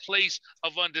our place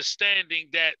of understanding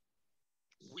that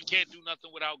we can't do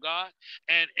nothing without God.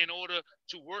 And in order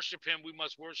to worship Him, we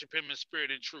must worship Him in spirit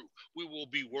and truth. We will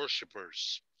be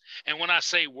worshipers. And when I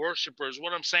say worshipers,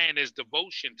 what I'm saying is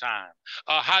devotion time.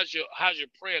 How's your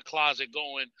prayer closet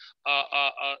going,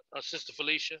 Sister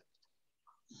Felicia?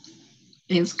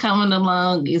 It's coming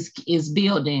along. It's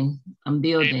building. I'm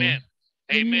building. Amen.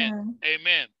 Amen.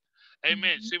 Amen.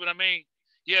 Amen. See what I mean?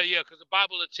 Yeah. Because the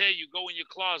Bible will tell you, go in your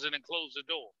closet and close the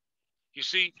door. You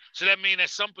see? So that means at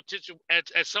some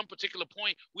particular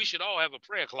point, we should all have a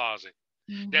prayer closet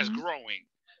that's growing.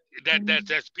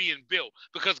 That's being built,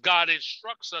 because God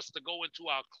instructs us to go into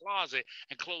our closet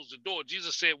and close the door.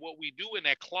 Jesus said what we do in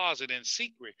that closet in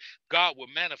secret, God will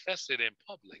manifest it in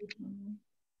public.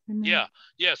 Yeah.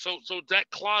 So that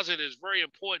closet is very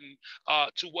important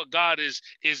to what God is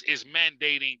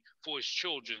mandating for His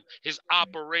children. His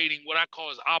operating, what I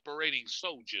call is operating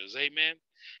soldiers. Amen.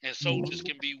 And soldiers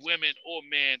can be women or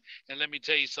men. And let me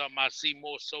tell you something, I see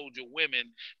more soldier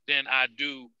women than I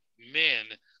do men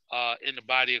in the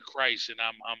body of Christ. And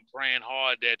I'm praying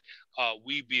hard that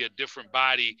we be a different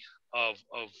body of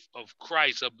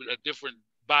Christ, a different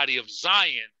body of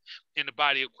Zion in the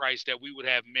body of Christ, that we would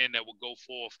have men that will go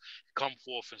forth, come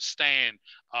forth and stand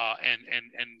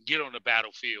and get on the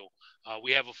battlefield.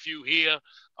 We have a few here.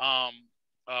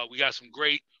 We got some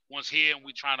great ones here, and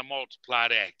we're trying to multiply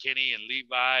that. Kenny and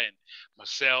Levi and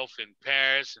myself and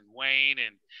Paris and Wayne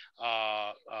and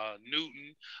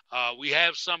Newton. We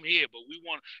have some here, but we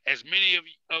want as many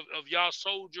of y'all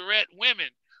soldierette women.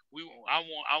 I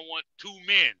want 2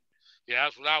 men. Yeah,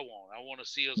 that's what I want. I want to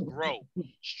see us grow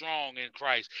strong in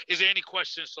Christ. Is there any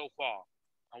questions so far?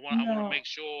 I want to make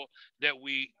sure that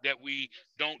we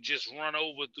don't just run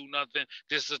over through nothing.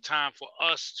 This is a time for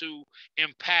us to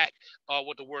impact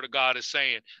what the Word of God is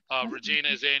saying. Regina,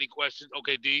 is there any questions?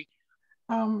 Okay, D.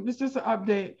 It's just an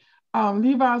update.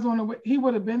 Levi's on the way. He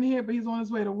would have been here, but he's on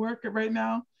his way to work right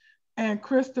now. And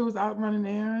Crystal's out running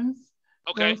errands.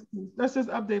 Okay. That's just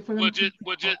update for them.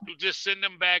 We'll just send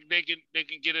them back. They can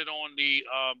get it on the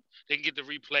they can get the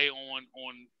replay on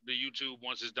the YouTube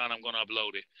once it's done. I'm gonna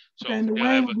upload it. So Okay, and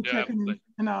Dwayne will be checking in,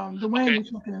 and Dwayne will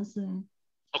check in soon.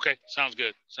 Okay, sounds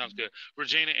good. Sounds good.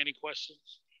 Regina, any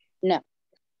questions? No. You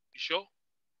sure?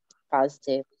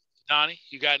 Positive. Donnie,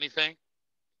 you got anything?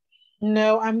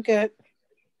 No, I'm good.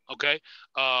 Okay.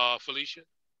 Felicia?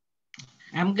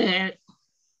 I'm good.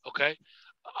 Okay.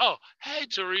 Oh, hey,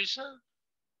 Teresa.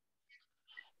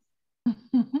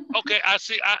 Okay, I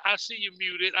see you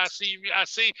muted. I see you. I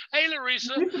see. Hey,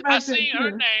 Larissa. I seen her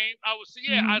name. I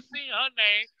seen her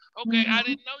name. Okay, I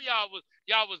didn't know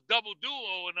y'all was double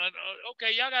duo. And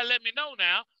okay, y'all gotta let me know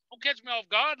now. Don't catch me off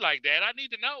guard like that. I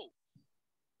need to know.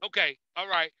 Okay, all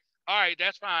right,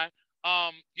 that's fine.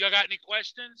 Y'all got any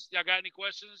questions? Y'all got any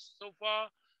questions so far?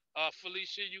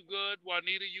 Felicia, you good?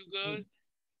 Juanita, you good?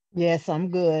 Yes, I'm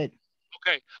good.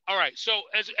 Okay, all right. So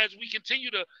as we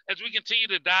continue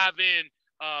to dive in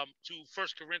to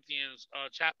First Corinthians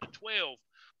chapter 12,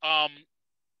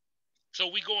 so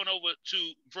we going over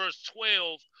to verse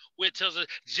 12, where it tells us,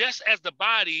 just as the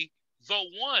body, though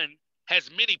one, has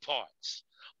many parts,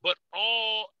 but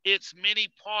all its many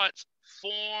parts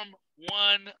form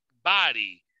one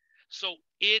body. So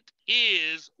it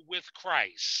is with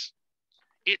Christ.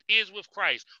 It is with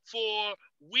Christ. For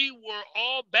we were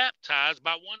all baptized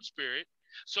by one Spirit,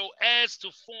 so as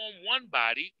to form one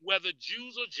body, whether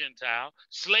Jews or Gentile,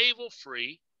 slave or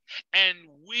free, and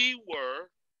we were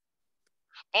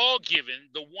all given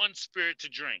the one Spirit to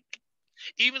drink.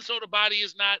 Even so, the body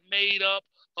is not made up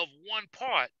of one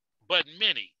part, but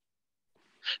many.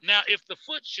 Now, if the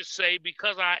foot should say,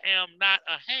 because I am not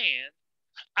a hand,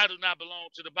 I do not belong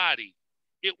to the body,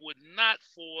 it would not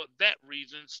for that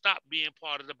reason stop being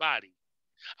part of the body.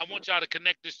 I want y'all to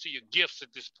connect this to your gifts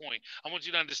at this point. I want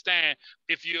you to understand,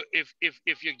 if your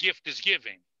gift is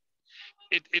giving,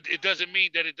 it doesn't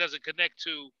mean that it doesn't connect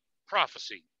to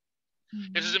prophecy.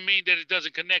 It doesn't mean that it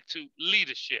doesn't connect to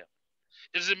leadership.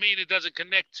 It doesn't mean it doesn't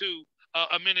connect to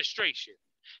administration.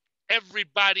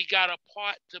 Everybody got a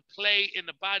part to play in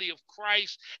the body of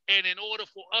Christ. And in order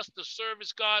for us to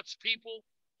service God's people,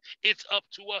 it's up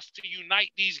to us to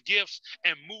unite these gifts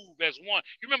and move as one.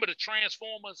 You remember the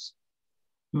Transformers?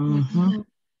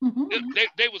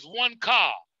 They was one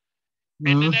car.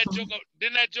 And then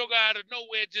that joker out of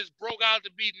nowhere just broke out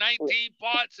to be 19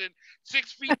 parts and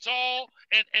 6 feet tall.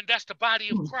 And that's the body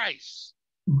of Christ.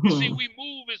 You see, we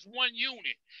move as one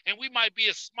unit, and we might be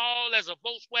as small as a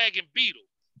Volkswagen Beetle.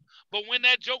 But when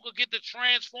that joker get to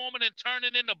transforming and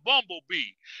turning into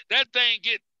Bumblebee, that thing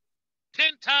get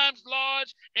 10 times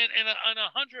large and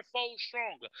 100-fold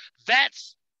stronger.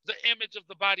 That's the image of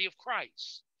the body of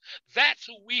Christ. That's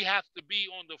who we have to be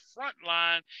on the front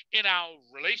line in our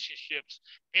relationships,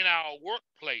 in our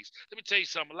workplace. Let me tell you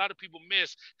something. A lot of people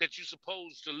miss that you're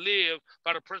supposed to live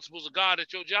by the principles of God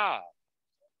at your job.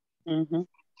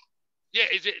 Yeah,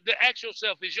 ask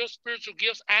yourself, is your spiritual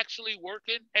gifts actually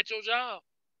working at your job?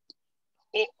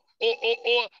 Or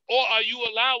are you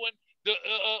allowing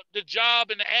the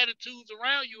job and the attitudes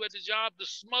around you at the job to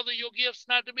smother your gifts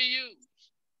not to be used?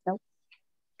 Nope.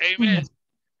 Amen.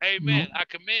 Amen. I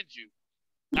commend you.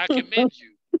 I commend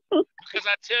you. Because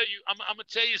I tell you, I'm gonna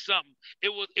tell you something.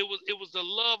 It was the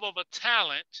love of a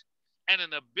talent and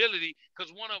an ability.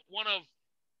 Because one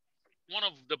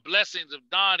of the blessings of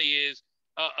Donnie is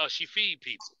she feed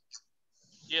people.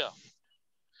 Yeah.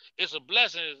 It's a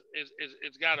blessing.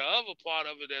 It's got a other part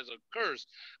of it as a curse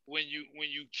when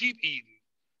you keep eating,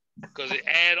 because it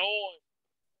add on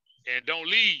and don't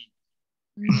leave.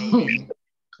 You know,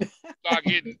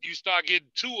 you start getting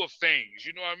 2 of things.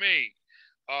 You know what I mean?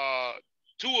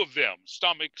 2 of them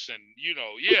stomachs, and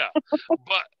yeah.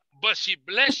 But she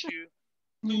bless you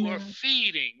through her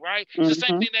feeding, right? It's the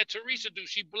same thing that Teresa do.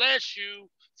 She bless you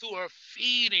through her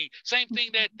feeding. Same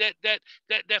thing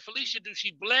that Felicia do.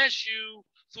 She bless you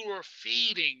through her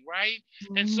feeding, right?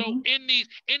 And so in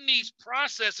these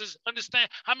processes, understand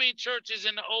how many churches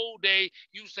in the old day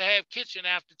used to have kitchen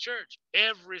after church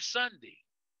every Sunday.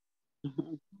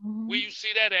 Where you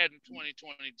see that at in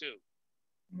 2022?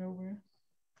 Nowhere.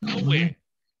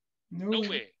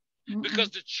 Because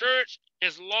the church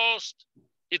has lost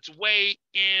its way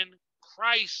in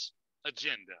Christ's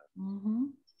agenda.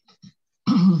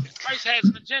 Christ has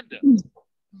an agenda.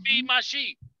 Feed my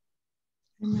sheep.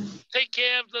 Take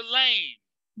care of the lame.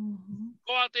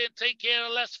 Go out there and take care of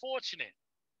the less fortunate.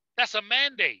 That's a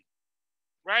mandate,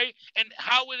 right? And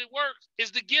how it works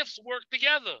is the gifts work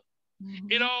together.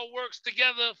 It all works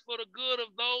together for the good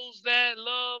of those that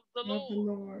love the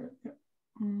Lord.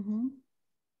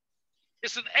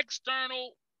 It's an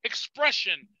external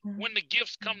expression when the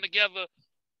gifts come together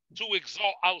to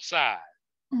exalt outside.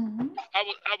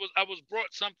 I was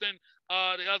brought something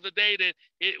the other day that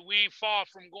we ain't far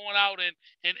from going out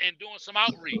and doing some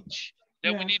outreach,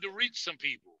 that we need to reach some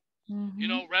people. You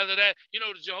know, rather that, you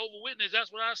know, the Jehovah Witness,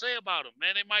 that's what I say about them,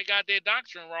 man. They might got their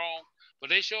doctrine wrong, but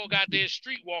they sure got their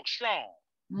street walk strong.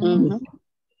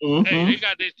 Hey, they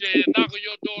got this, they knock on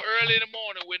your door early in the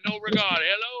morning with no regard.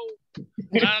 Hello,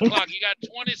 9 o'clock, you got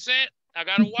 20 cents? I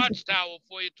got a watchtower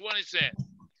for you, 20 cents.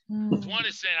 20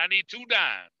 cents, I need 2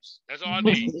 dimes. That's all I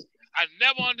need. I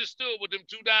never understood what them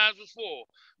 2 dimes was for,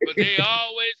 but they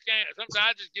always came. Sometimes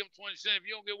I just give them 20 cents. If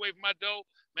you don't get away from my dough,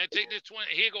 man, take this 20.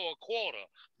 Here go a quarter.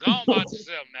 Go on about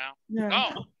yourself now. Go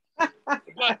on.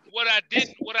 But what I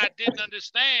didn't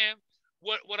understand,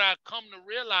 what I come to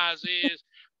realize is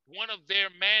one of their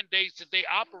mandates that they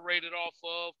operated off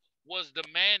of was the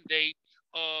mandate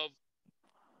of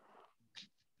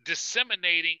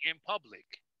disseminating in public.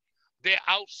 Their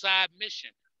outside mission,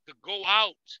 to go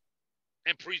out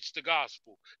and preach the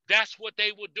gospel. That's what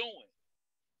they were doing.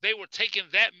 They were taking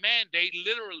that mandate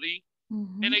literally,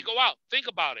 and they go out. Think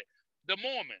about it. The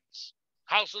Mormons,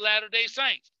 House of Latter-day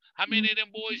Saints. How many of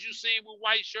them boys you seen with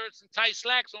white shirts and tight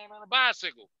slacks on a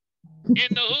bicycle in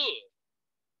the hood?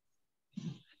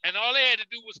 And all they had to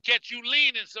do was catch you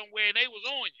leaning somewhere, and they was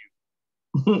on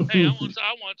you. Hey, I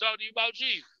want to talk to you about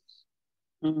Jesus.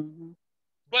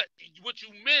 But what you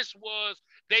missed was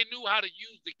they knew how to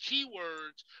use the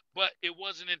keywords, but it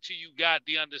wasn't until you got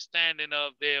the understanding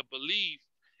of their belief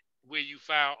where you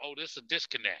found, oh, this is a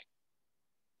disconnect.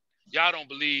 Y'all don't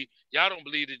believe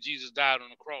that Jesus died on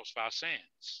the cross for our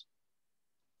sins.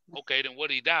 Okay, then what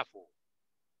did he die for?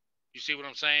 You see what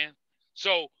I'm saying?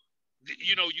 So,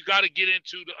 you know, you got to get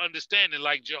into the understanding,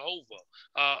 like Jehovah.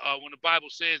 When the Bible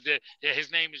says that his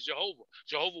name is Jehovah,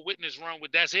 Jehovah Witness run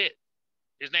with, that's it.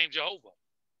 His name Jehovah.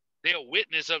 They're a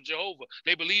witness of Jehovah.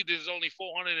 They believe there's only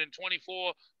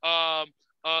 424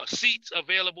 seats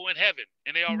available in heaven,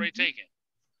 and they already taken.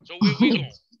 So where we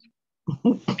going?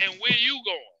 And where you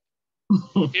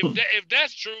going? If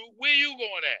that's true, where you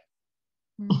going at?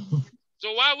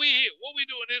 So why we here? What we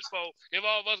doing this for if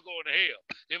all of us going to hell?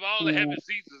 If all the heaven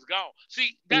seats is gone?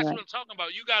 See, that's what I'm talking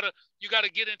about. You gotta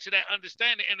get into that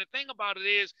understanding. And the thing about it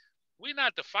is, we're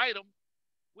not to fight them.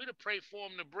 We're to pray for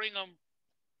them, to bring them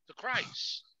to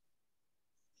Christ.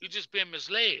 You just been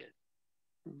misled.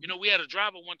 You know, we had a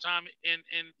driver one time, and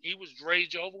he was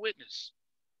raised Jehovah's Witness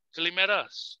till he met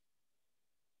us.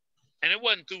 And it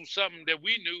wasn't through something that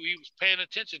we knew. He was paying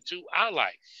attention to our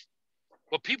life.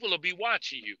 But people will be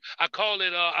watching you. I call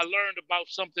it, I learned about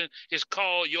something. It's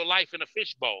called your life in a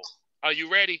fishbowl. Are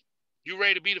you ready? You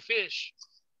ready to be the fish?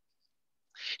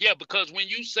 Yeah, because when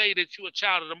you say that you're a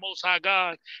child of the Most High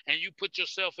God and you put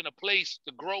yourself in a place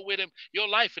to grow with him, your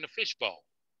life in a fishbowl.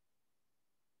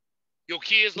 Your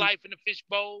kids' life in the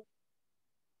fishbowl.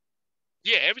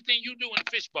 Yeah, everything you do in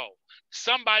the fishbowl.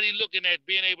 Somebody looking at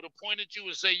being able to point at you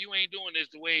and say, you ain't doing this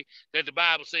the way that the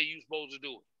Bible say you're supposed to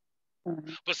do it.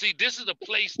 But see, this is a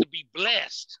place to be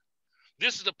blessed.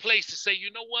 This is a place to say,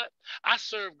 you know what? I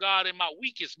serve God in my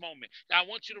weakest moment. Now, I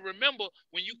want you to remember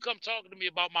when you come talking to me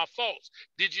about my faults,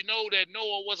 did you know that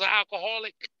Noah was an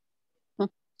alcoholic?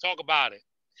 Talk about it.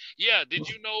 Yeah, did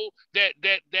you know that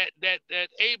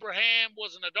Abraham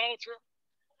was an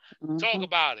adulterer? Talk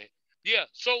about it. Yeah,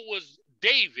 so was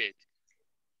David.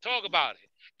 Talk about it.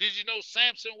 Did you know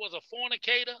Samson was a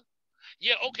fornicator?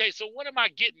 Yeah, okay, so what am I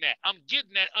getting at? I'm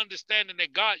getting at understanding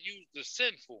that God used the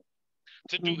sinful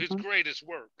to do his greatest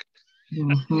work.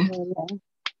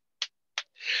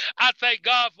 I thank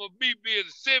God for me being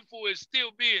sinful and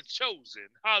still being chosen.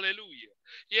 Hallelujah.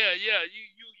 Yeah,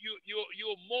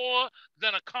 you're more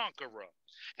than a conqueror.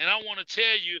 And I want to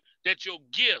tell you that your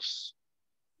gifts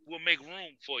will make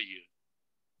room for you.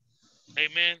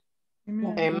 Amen.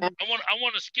 Amen. I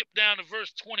want to skip down to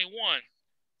verse 21,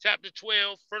 chapter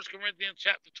 12, 1 Corinthians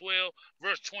chapter 12,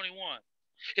 verse 21.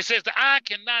 It says, the eye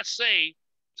cannot say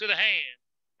to the hand,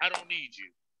 I don't need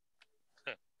you.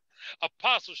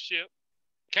 Apostleship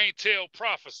can't tell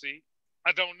prophecy,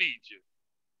 I don't need you.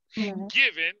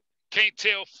 Giving can't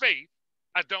tell faith,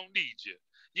 I don't need you.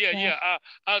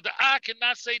 The eye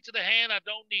cannot say to the hand, I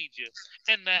don't need you.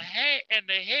 And the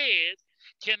head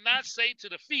cannot say to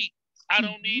the feet, I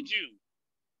don't need you.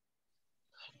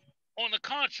 On the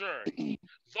contrary,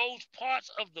 those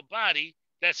parts of the body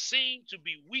that seem to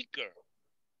be weaker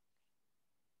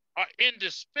are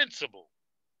indispensable.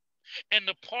 And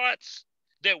the parts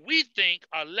that we think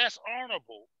are less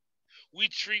honorable, we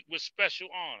treat with special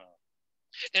honor.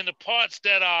 And the parts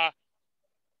that are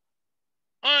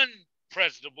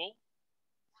unpresentable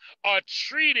are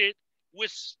treated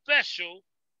with special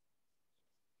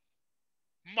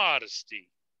modesty,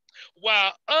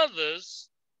 while others,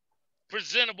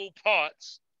 presentable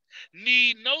parts,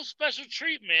 need no special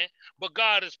treatment, but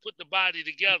God has put the body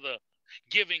together,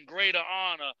 giving greater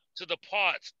honor to the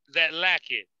parts that lack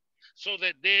it, so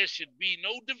that there should be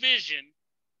no division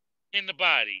in the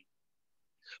body,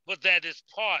 but that its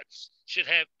parts should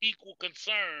have equal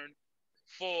concern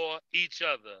for each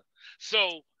other.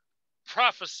 So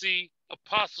prophecy,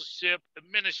 apostleship,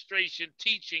 administration,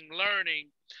 teaching, learning,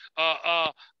 uh,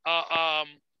 uh, uh, um,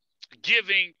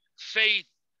 giving, faith,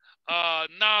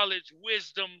 knowledge,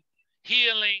 wisdom,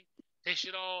 healing, they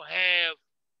should all have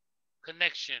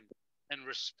connection and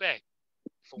respect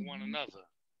for one another.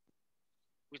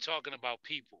 We're talking about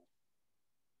people.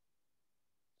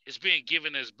 It's being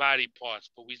given as body parts,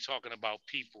 but we're talking about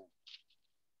people.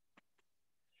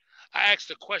 I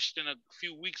asked a question a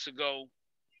few weeks ago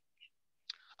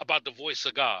about the voice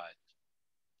of God.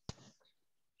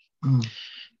 And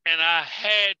I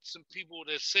had some people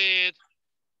that said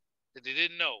that they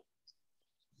didn't know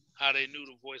how they knew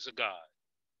the voice of God.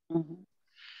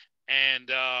 And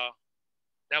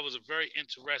that was a very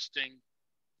interesting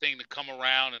thing to come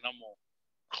around, and I'm going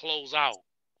to close out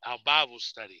our Bible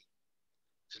study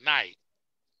tonight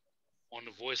on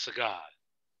the voice of God.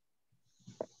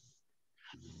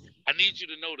 I need you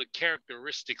to know the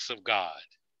characteristics of God.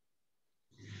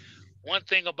 One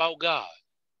thing about God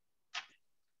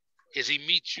is he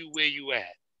meets you where you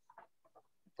at,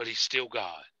 but he's still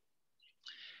God.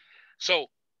 So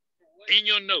in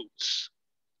your notes,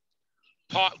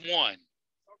 part 1,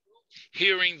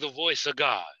 hearing the voice of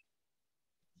God.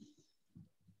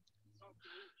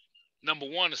 Number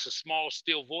 1, it's a small,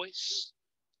 still voice.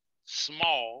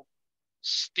 Small,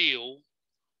 still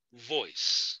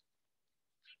voice.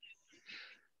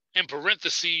 In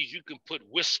parentheses, you can put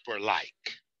whisper like.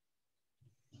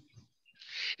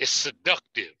 It's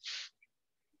seductive.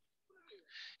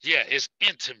 Yeah, it's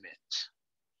intimate.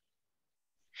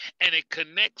 And it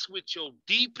connects with your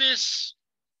deepest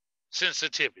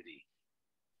sensitivity.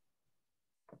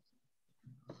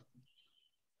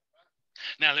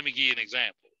 Now, let me give you an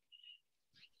example.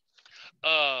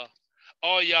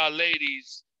 All y'all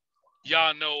ladies,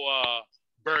 y'all know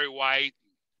Barry White,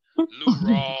 Lou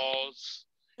Rawls,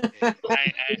 and,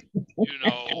 you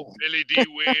know, Billy D.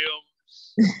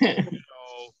 Williams, you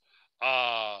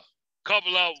know,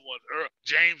 couple of them,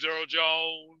 James Earl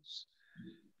Jones.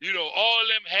 You know, all of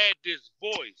them had this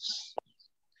voice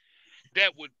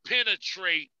that would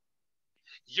penetrate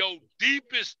your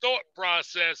deepest thought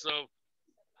process of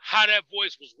how that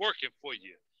voice was working for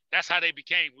you. That's how they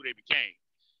became who they became.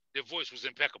 Their voice was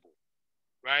impeccable,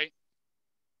 right?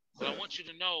 But I want you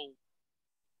to know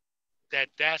that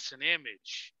that's an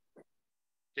image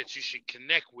that you should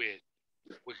connect with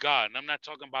God. And I'm not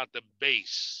talking about the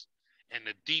bass and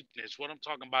the deepness. What I'm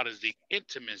talking about is the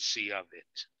intimacy of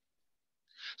it.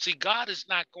 See, God is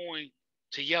not going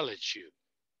to yell at you.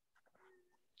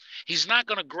 He's not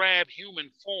going to grab human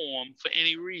form for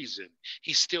any reason.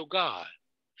 He's still God.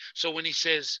 So when he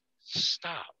says,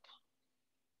 stop,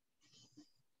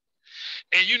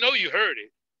 and you know you heard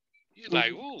it, you're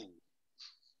like, ooh.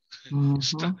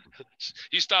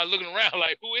 You start looking around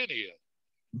like, who in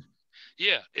here?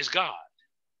 Yeah, it's God.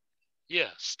 Yeah,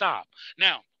 stop.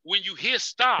 Now, when you hear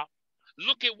stop,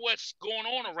 look at what's going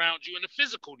on around you in the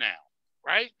physical now,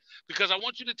 right? Because I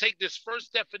want you to take this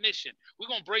first definition. We're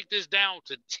going to break this down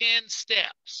to 10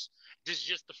 steps. This is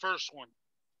just the first one.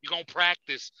 You're going to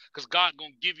practice because God's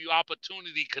going to give you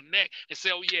opportunity to connect and say,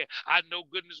 oh, yeah, I know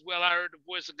goodness well I heard the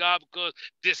voice of God because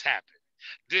this happened.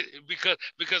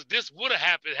 Because this would have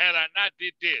happened had I not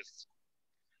did this.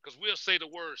 Because we'll say the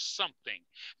word something.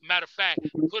 Matter of fact,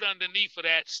 put underneath of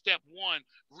that step 1,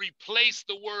 replace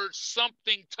the word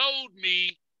something told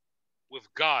me with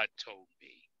God told me.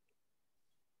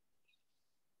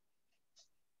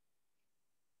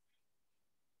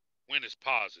 When it's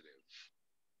positive.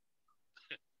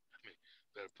 I mean,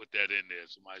 better put that in there.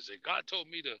 Somebody say, God told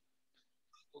me to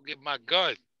go get my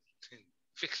gun and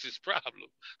fix this problem.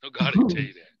 No, God didn't tell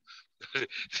you that.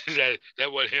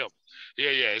 that wasn't him. Yeah,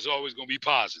 it's always going to be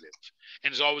positive.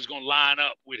 And it's always going to line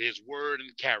up with his word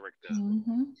and character.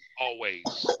 Always.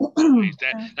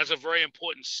 That's a very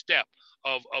important step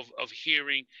of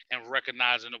hearing and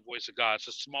recognizing the voice of God. It's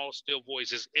a small, still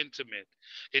voice. It's intimate.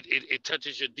 It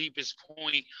touches your deepest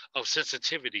point of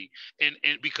sensitivity. And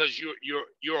because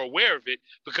you're aware of it,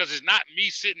 because it's not me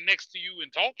sitting next to you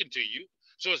and talking to you.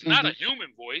 So it's not a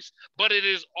human voice, but it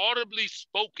is audibly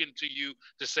spoken to you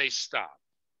to say, stop,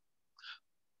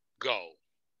 go,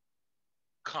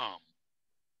 come.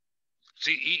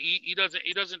 See, he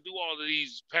doesn't do all of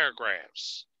these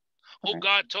paragraphs. Oh,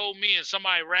 God told me, and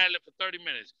somebody rattling for 30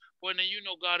 minutes. Well, then you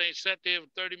know God ain't sat there for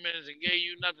 30 minutes and gave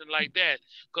you nothing like that,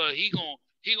 because he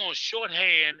gonna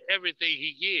shorthand everything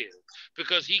he gives,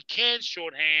 because he can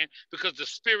shorthand, because the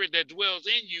spirit that dwells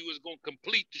in you is gonna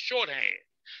complete the shorthand.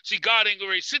 See, God ain't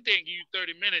gonna sit there and give you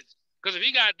 30 minutes, because if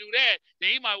he gotta do that, then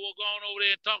he might well go on over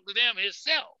there and talk to them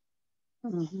himself.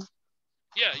 Mhm.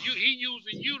 Yeah, he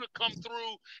using you to come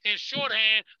through in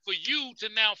shorthand for you to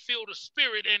now feel the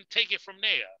spirit and take it from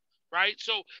there. Right.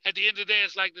 So at the end of the day,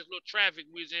 it's like this little traffic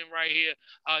we was in right here.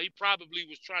 He probably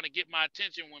was trying to get my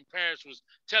attention when Paris was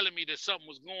telling me that something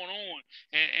was going on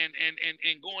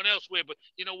and going elsewhere. But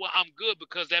you know what? I'm good,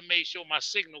 because that made sure my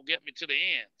signal get me to the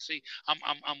end. See,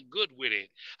 I'm good with it.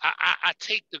 I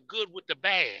take the good with the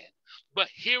bad. But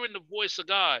hearing the voice of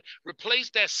God, replace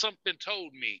that something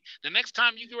told me. The next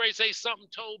time you can ready to say something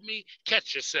told me,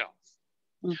 catch yourself.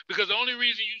 Mm. Because the only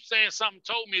reason you saying something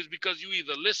told me is because you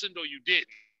either listened or you didn't.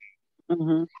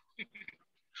 Mhm.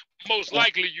 Most Yeah.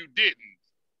 likely you didn't.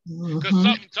 Because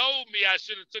something told me I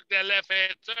should have took that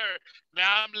left-hand turn.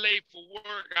 Now I'm late for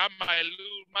work. I might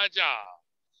lose my job.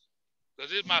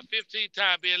 Because it's my 15th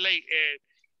time being late, and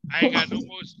I ain't got no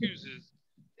more excuses.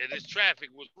 And this traffic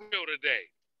was real today.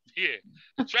 Yeah,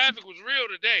 the traffic was real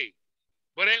today,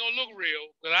 but ain't gonna look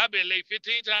real, because I've been late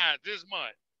 15 times this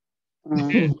month.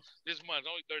 Yeah, Mhm. this month,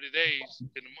 only 30 days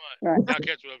in the month. Right. Y'all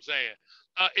catch what I'm saying?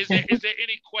 Is there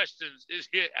any questions? Is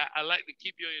here? I like to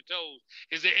keep you on your toes.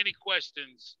 Is there any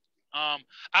questions? I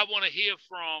want to hear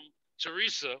from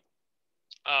Teresa.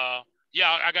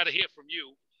 Yeah, I got to hear from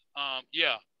you.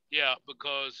 Yeah,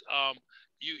 because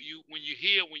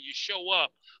when you show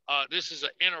up, this is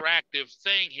an interactive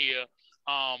thing here.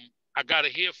 I got to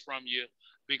hear from you,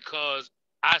 because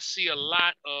I see a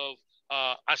lot of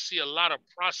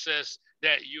process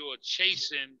that you're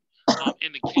chasing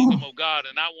in the kingdom of God,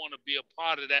 and I want to be a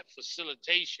part of that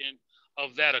facilitation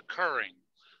of that occurring.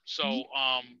 So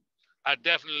I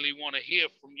definitely want to hear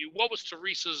from you. What was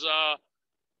Teresa's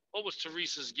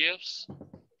gifts?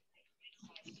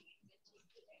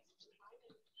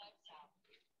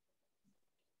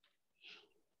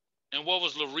 And what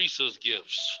was Larissa's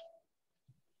gifts?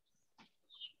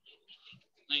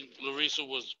 I think Larissa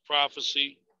was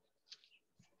prophecy,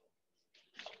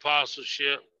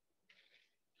 apostleship.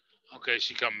 Okay,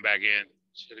 she coming back in.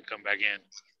 She had to come back in.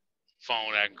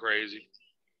 Phone acting crazy.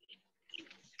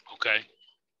 Okay.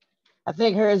 I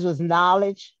think hers was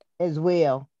knowledge as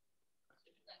well.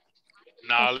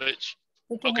 Knowledge.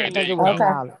 We can Okay, hear I there think you. it you was go. Okay.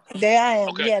 knowledge. There I am.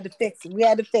 Okay. We had to fix it. We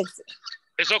had to fix it.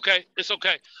 It's okay. It's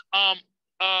okay.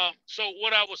 So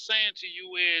what I was saying to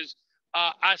you is,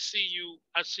 I see you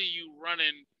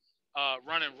running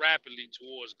rapidly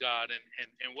towards God,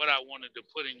 and what I wanted to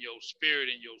put in your spirit,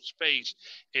 in your space,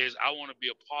 is I want to be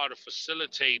a part of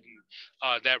facilitating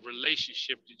that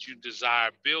relationship that you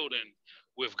desire building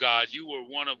with God. You were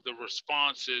one of the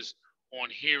responses on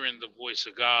hearing the voice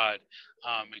of God,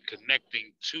 and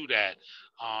connecting to that.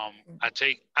 I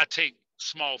take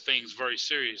small things very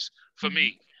serious for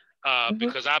me,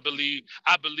 because I believe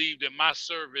that my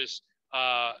service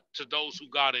to those who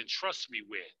God entrusts me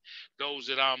with, those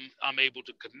that I'm able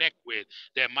to connect with,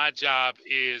 that my job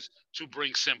is to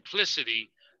bring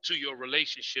simplicity to your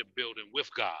relationship building with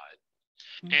God.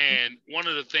 And one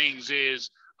of the things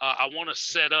is, I want to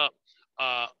set up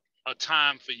uh, a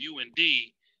time for you and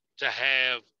D to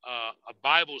have a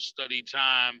Bible study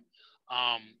time,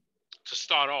 um, to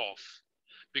start off,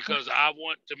 because I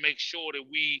want to make sure that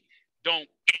we don't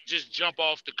just jump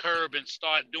off the curb and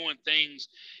start doing things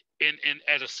in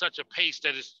at such a pace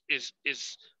that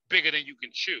is bigger than you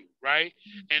can chew, right?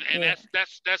 And Yeah.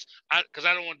 that's because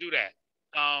I don't want to do that.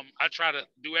 I try to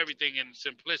do everything in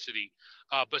simplicity,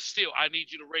 but still, I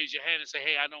need you to raise your hand and say,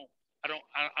 "Hey, I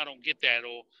don't get that,"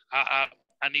 or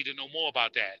I need to know more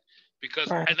about that, because,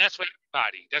 Right. and that's for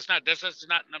everybody. That's not.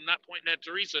 I'm not pointing at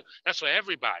Teresa. That's for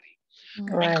everybody,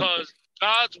 Right. because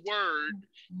God's word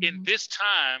in this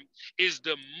time is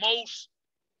the most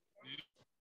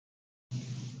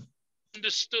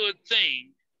understood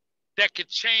thing that could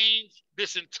change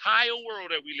this entire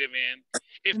world that we live in,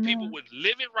 if people Amen. would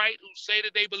live it right, who say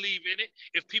that they believe in it,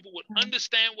 if people would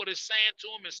understand what it's saying to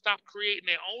them and stop creating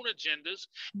their own agendas,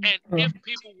 and if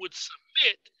people would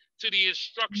submit to the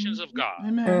instructions of God.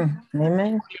 Amen.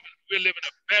 Amen. We're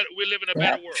living a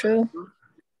Yeah, better world. true.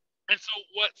 And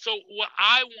so what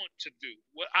I want to do,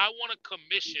 what I want to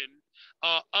commission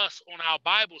us on our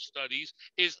Bible studies,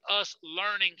 is us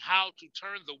learning how to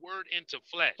turn the word into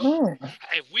flesh.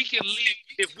 If we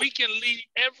can leave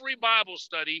every Bible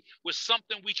study with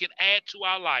something we can add to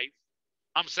our life,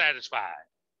 I'm satisfied.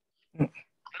 And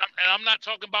I'm not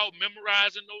talking about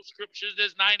memorizing those scriptures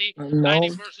that's 90 No.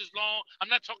 verses long. I'm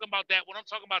not talking about that. What I'm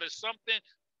talking about is something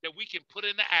that we can put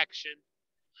into action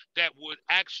that would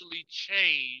actually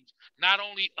change not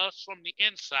only us from the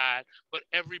inside, but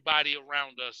everybody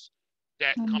around us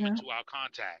that come into our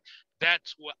contact.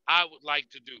 That's what I would like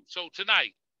to do. So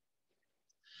tonight,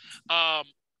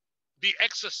 the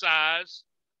exercise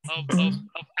of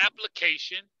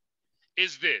application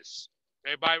is this.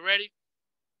 Everybody ready?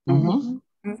 Hello.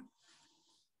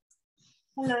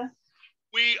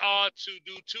 We are to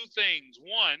do two things.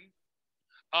 One,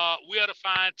 we are to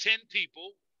find 10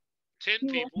 people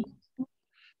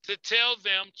to tell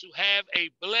them to have a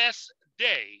blessed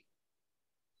day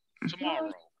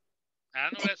tomorrow. Now, I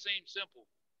know that seems simple.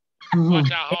 Watch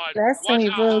how hard.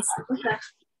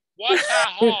 Watch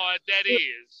how hard that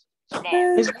is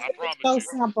tomorrow. I promise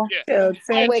you. Yeah.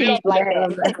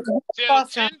 Tell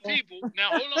 10 people. Now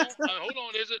hold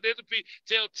on. There's a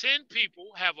tell 10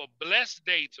 people have a blessed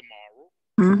day tomorrow.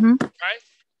 Right?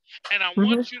 And I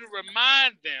want you to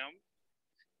remind them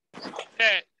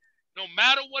that no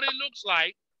matter what it looks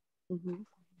like,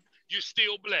 you're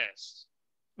still blessed.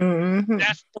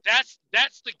 That's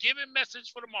the given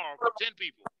message for tomorrow for 10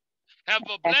 people. Have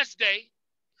a blessed day.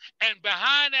 And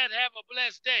behind that have a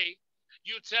blessed day,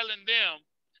 you're telling them,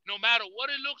 no matter what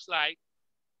it looks like,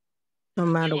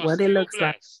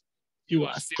 you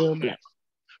are still blessed.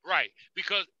 Right.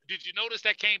 Because did you notice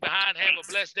that came behind have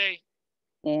a blessed day?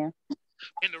 Yeah.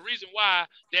 And the reason why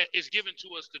that is given to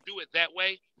us to do it that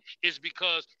way is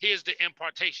because here's the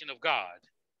impartation of God.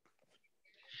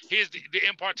 Here's the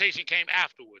impartation came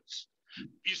afterwards.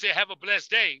 You say, have a blessed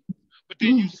day. But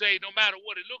then you say, no matter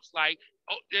what it looks like,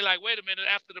 oh, they're like, wait a minute,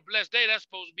 after the blessed day, that's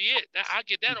supposed to be it. I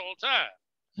get that all the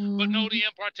time. But no, the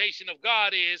impartation of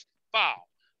God is foul.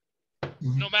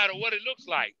 No matter what it looks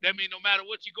like. That means no matter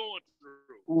what you're going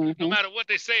through, no matter what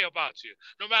they say about you,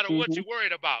 no matter what you're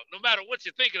worried about, no matter what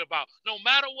you're thinking about, no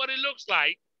matter what it looks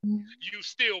like, you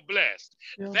still blessed.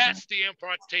 That's the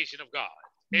impartation of God.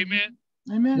 Amen?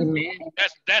 Amen.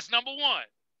 That's number one.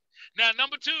 Now,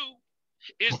 number two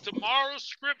is tomorrow's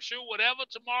scripture, whatever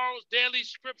tomorrow's daily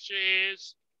scripture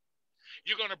is,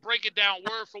 you're going to break it down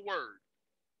word for word.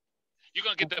 You're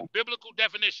going to get the biblical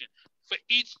definition for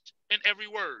each and every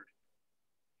word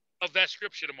of that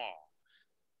scripture tomorrow.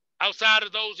 Outside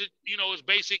of those, as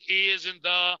basic is and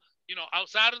the,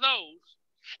 outside of those,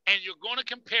 and you're going to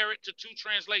compare it to two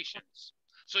translations.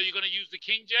 So you're going to use the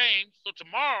King James. So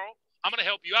tomorrow, I'm going to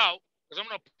help you out because I'm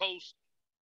going to post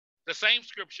the same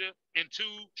scripture in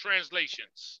two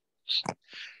translations.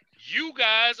 You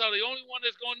guys are the only one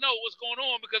that's going to know what's going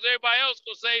on because everybody else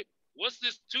going to say, what's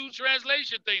this two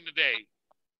translation thing today?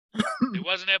 It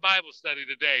wasn't that Bible study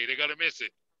today. They're going to miss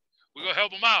it. We're going to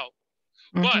help them out.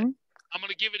 But I'm going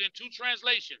to give it in two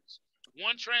translations.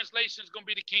 One translation is going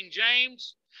to be the King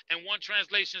James, and one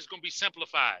translation is going to be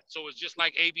simplified. So it's just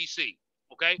like ABC,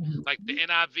 okay? Like the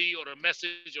NIV or the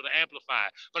Message or the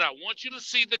Amplified. But I want you to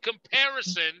see the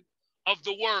comparison of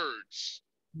the words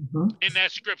in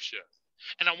that scripture.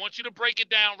 And I want you to break it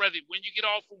down, whether when you get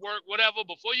off of work, whatever,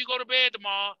 before you go to bed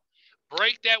tomorrow,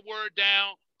 break that word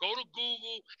down. Go to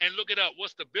Google and look it up.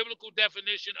 What's the biblical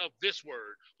definition of this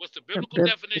word? What's the biblical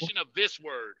definition of this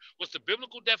word? What's the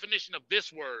biblical definition of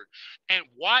this word? And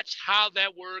watch how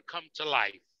that word come to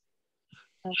life.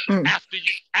 After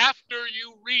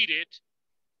you read it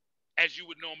as you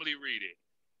would normally read it.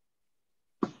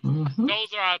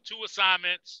 Those are our two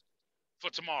assignments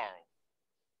for tomorrow.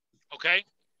 Okay?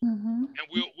 And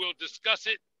we'll discuss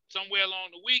it somewhere along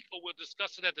the week, or we'll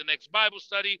discuss it at the next Bible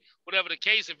study, whatever the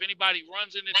case. If anybody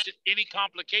runs into any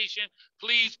complication,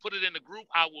 please put it in the group.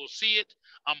 I will see it.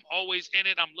 I'm always in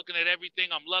it. I'm looking at everything.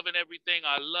 I'm loving everything.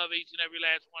 I love each and every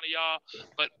last one of y'all.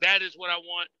 But that is what I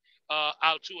want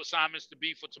our two assignments to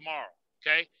be for tomorrow.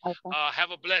 Okay?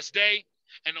 Have a blessed day.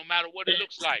 And no matter what it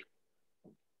looks like,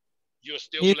 you're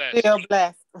still blessed.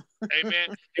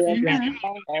 Amen. If you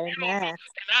don't know,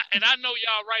 and I know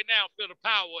y'all right now feel the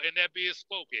power in that being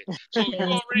spoken. So you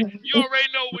already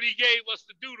know what he gave us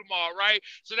to do tomorrow, right?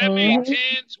 So that means 10,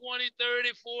 20, 30,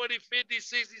 40, 50,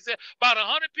 60, 70, about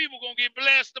 100 people going to get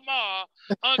blessed tomorrow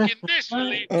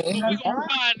unconditionally. But we're going to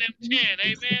find them 10.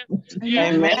 Amen.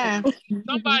 Yeah. Amen.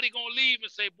 Somebody going to leave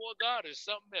and say, boy, God is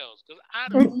something else because I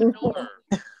don't even know her.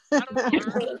 I don't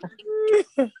know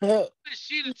her. What is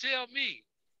she to tell me?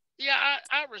 Yeah,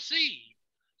 I received.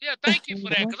 Yeah, thank you for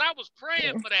that because I was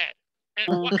praying for that. And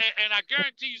I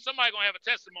guarantee you somebody going to have a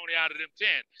testimony out of them 10.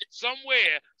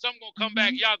 Somewhere, something going to come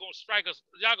back. Y'all going to strike us.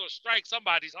 Y'all going to strike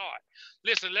somebody's heart.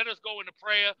 Listen, let us go into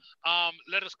prayer.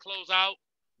 Let us close out.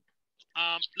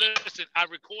 Listen, I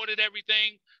recorded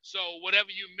everything. So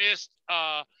whatever you missed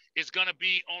is going to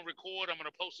be on record. I'm going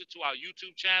to post it to our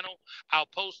YouTube channel. I'll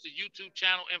post the YouTube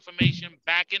channel information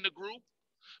back in the group.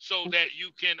 so that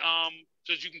you can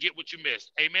get what you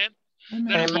missed. Amen.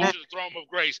 Amen. Let us go to the throne of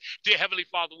grace. Dear Heavenly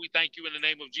Father, we thank you in the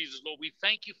name of Jesus, Lord. We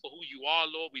thank you for who you are,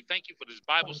 Lord. We thank you for this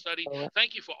Bible study.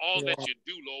 Thank you for all that you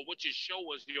do, Lord, what you show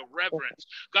us, your reverence.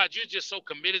 God, you're just so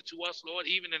committed to us, Lord,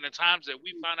 even in the times that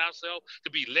we find ourselves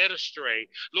to be led astray.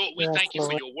 Lord, we thank you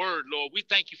for your word, Lord. We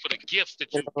thank you for the gifts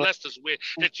that you've blessed us with,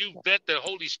 that you've let the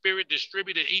Holy Spirit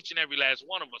distribute in each and every last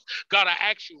one of us. God, I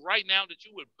ask you right now that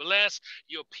you would bless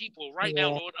your people right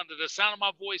now, Lord, under the sound of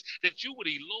my voice, that you would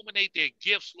illuminate their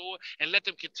gifts, Lord, and let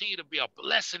them continue to be a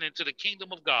blessing into the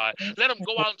kingdom of God. Let them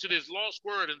go out into this lost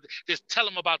word and just tell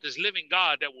them about this living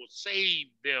God that will save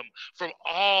them from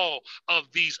all of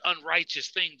these unrighteous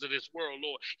things of this world,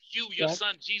 Lord. You, your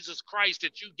son, Jesus Christ,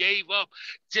 that you gave up,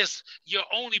 just your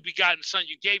only begotten son,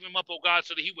 you gave him up, oh God,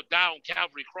 so that he would die on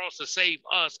Calvary cross to save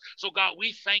us. So God,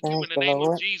 we thank you in the name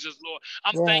of Jesus, Lord.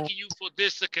 I'm thanking you for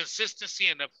this, the consistency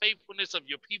and the faithfulness of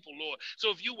your people, Lord.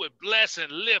 So if you would bless and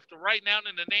lift right now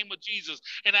in the name of Jesus,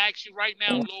 and I ask you right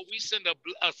now, Lord, we send a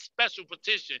special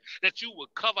petition that you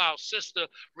would cover our sister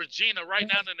Regina right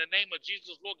now in the name of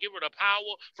Jesus, Lord. Give her the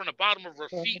power from the bottom of her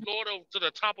feet, Lord, over to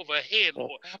the top of her head,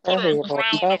 Lord. Put her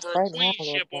crown of her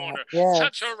queenship on her.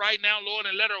 Touch her right now, Lord,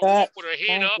 and let her walk with her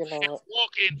head up and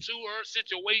walk into her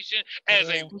situation as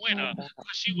a winner.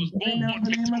 Because she was born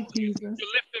victorious. You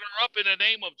lifted her up in the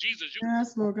name of Jesus. You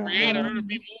created her to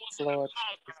be more than a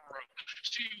conqueror.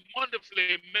 She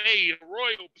wonderfully made a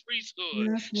royal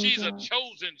priesthood. She's a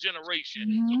chosen generation.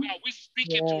 So God, we speak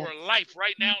into her life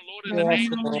right now, Lord, in the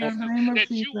name of Jesus, that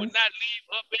you would not leave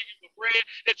her begging for bread,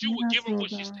 that you would give her what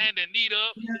she's standing in need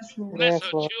of, that you would bless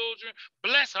her children,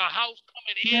 bless her house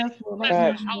coming in, bless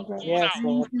her house going out.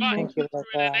 God, keep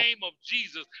her in the name of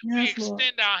Jesus. We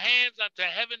extend our hands unto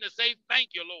heaven to say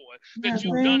thank you, Lord, that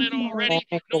you've done it already,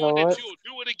 knowing that you'll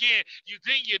do it again. You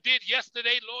think you did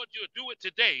yesterday, Lord, you'll do it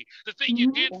today. The thing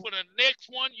you did for the next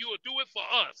one, you will do it for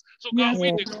us. So God,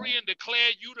 we decree and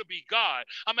declare you to be God.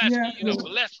 I'm asking you to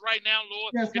bless right now,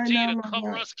 Lord. Continue to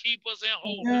cover us, keep us, and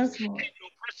hold us. In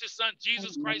your precious son,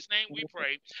 Jesus Christ's name, we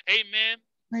pray. Amen.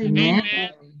 Amen.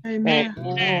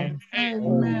 Amen.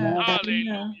 Amen.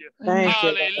 Hallelujah.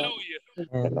 Hallelujah.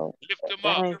 Lift them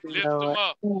up. Lift them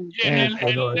up. Yeah, and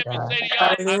let me say to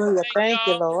y'all, I thank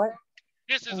y'all.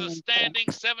 This is a standing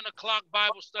 7 o'clock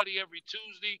Bible study every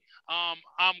Tuesday.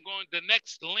 The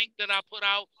next link that I put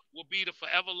out will be the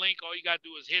forever link. All you got to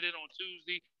do is hit it on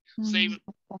Tuesday, save it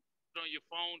on your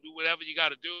phone, do whatever you got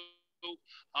to do.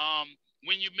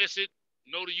 When you miss it,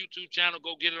 know the YouTube channel,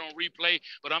 go get it on replay.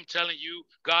 But I'm telling you,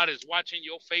 God is watching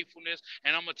your faithfulness.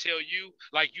 And I'm going to tell you,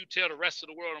 like you tell the rest of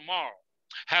the world tomorrow,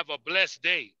 have a blessed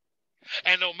day.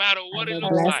 And no matter what it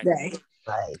looks like,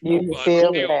 you are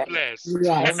still blessed.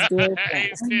 Yes.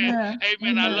 Amen.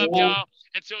 Amen. I love y'all.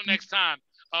 Until next time.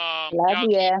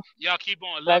 Y'all keep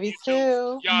on. Love you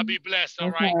too. Y'all be blessed.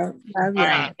 All right.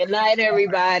 Bye. Good night,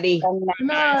 everybody. Good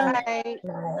night.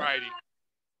 Righty.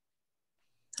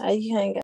 How you hang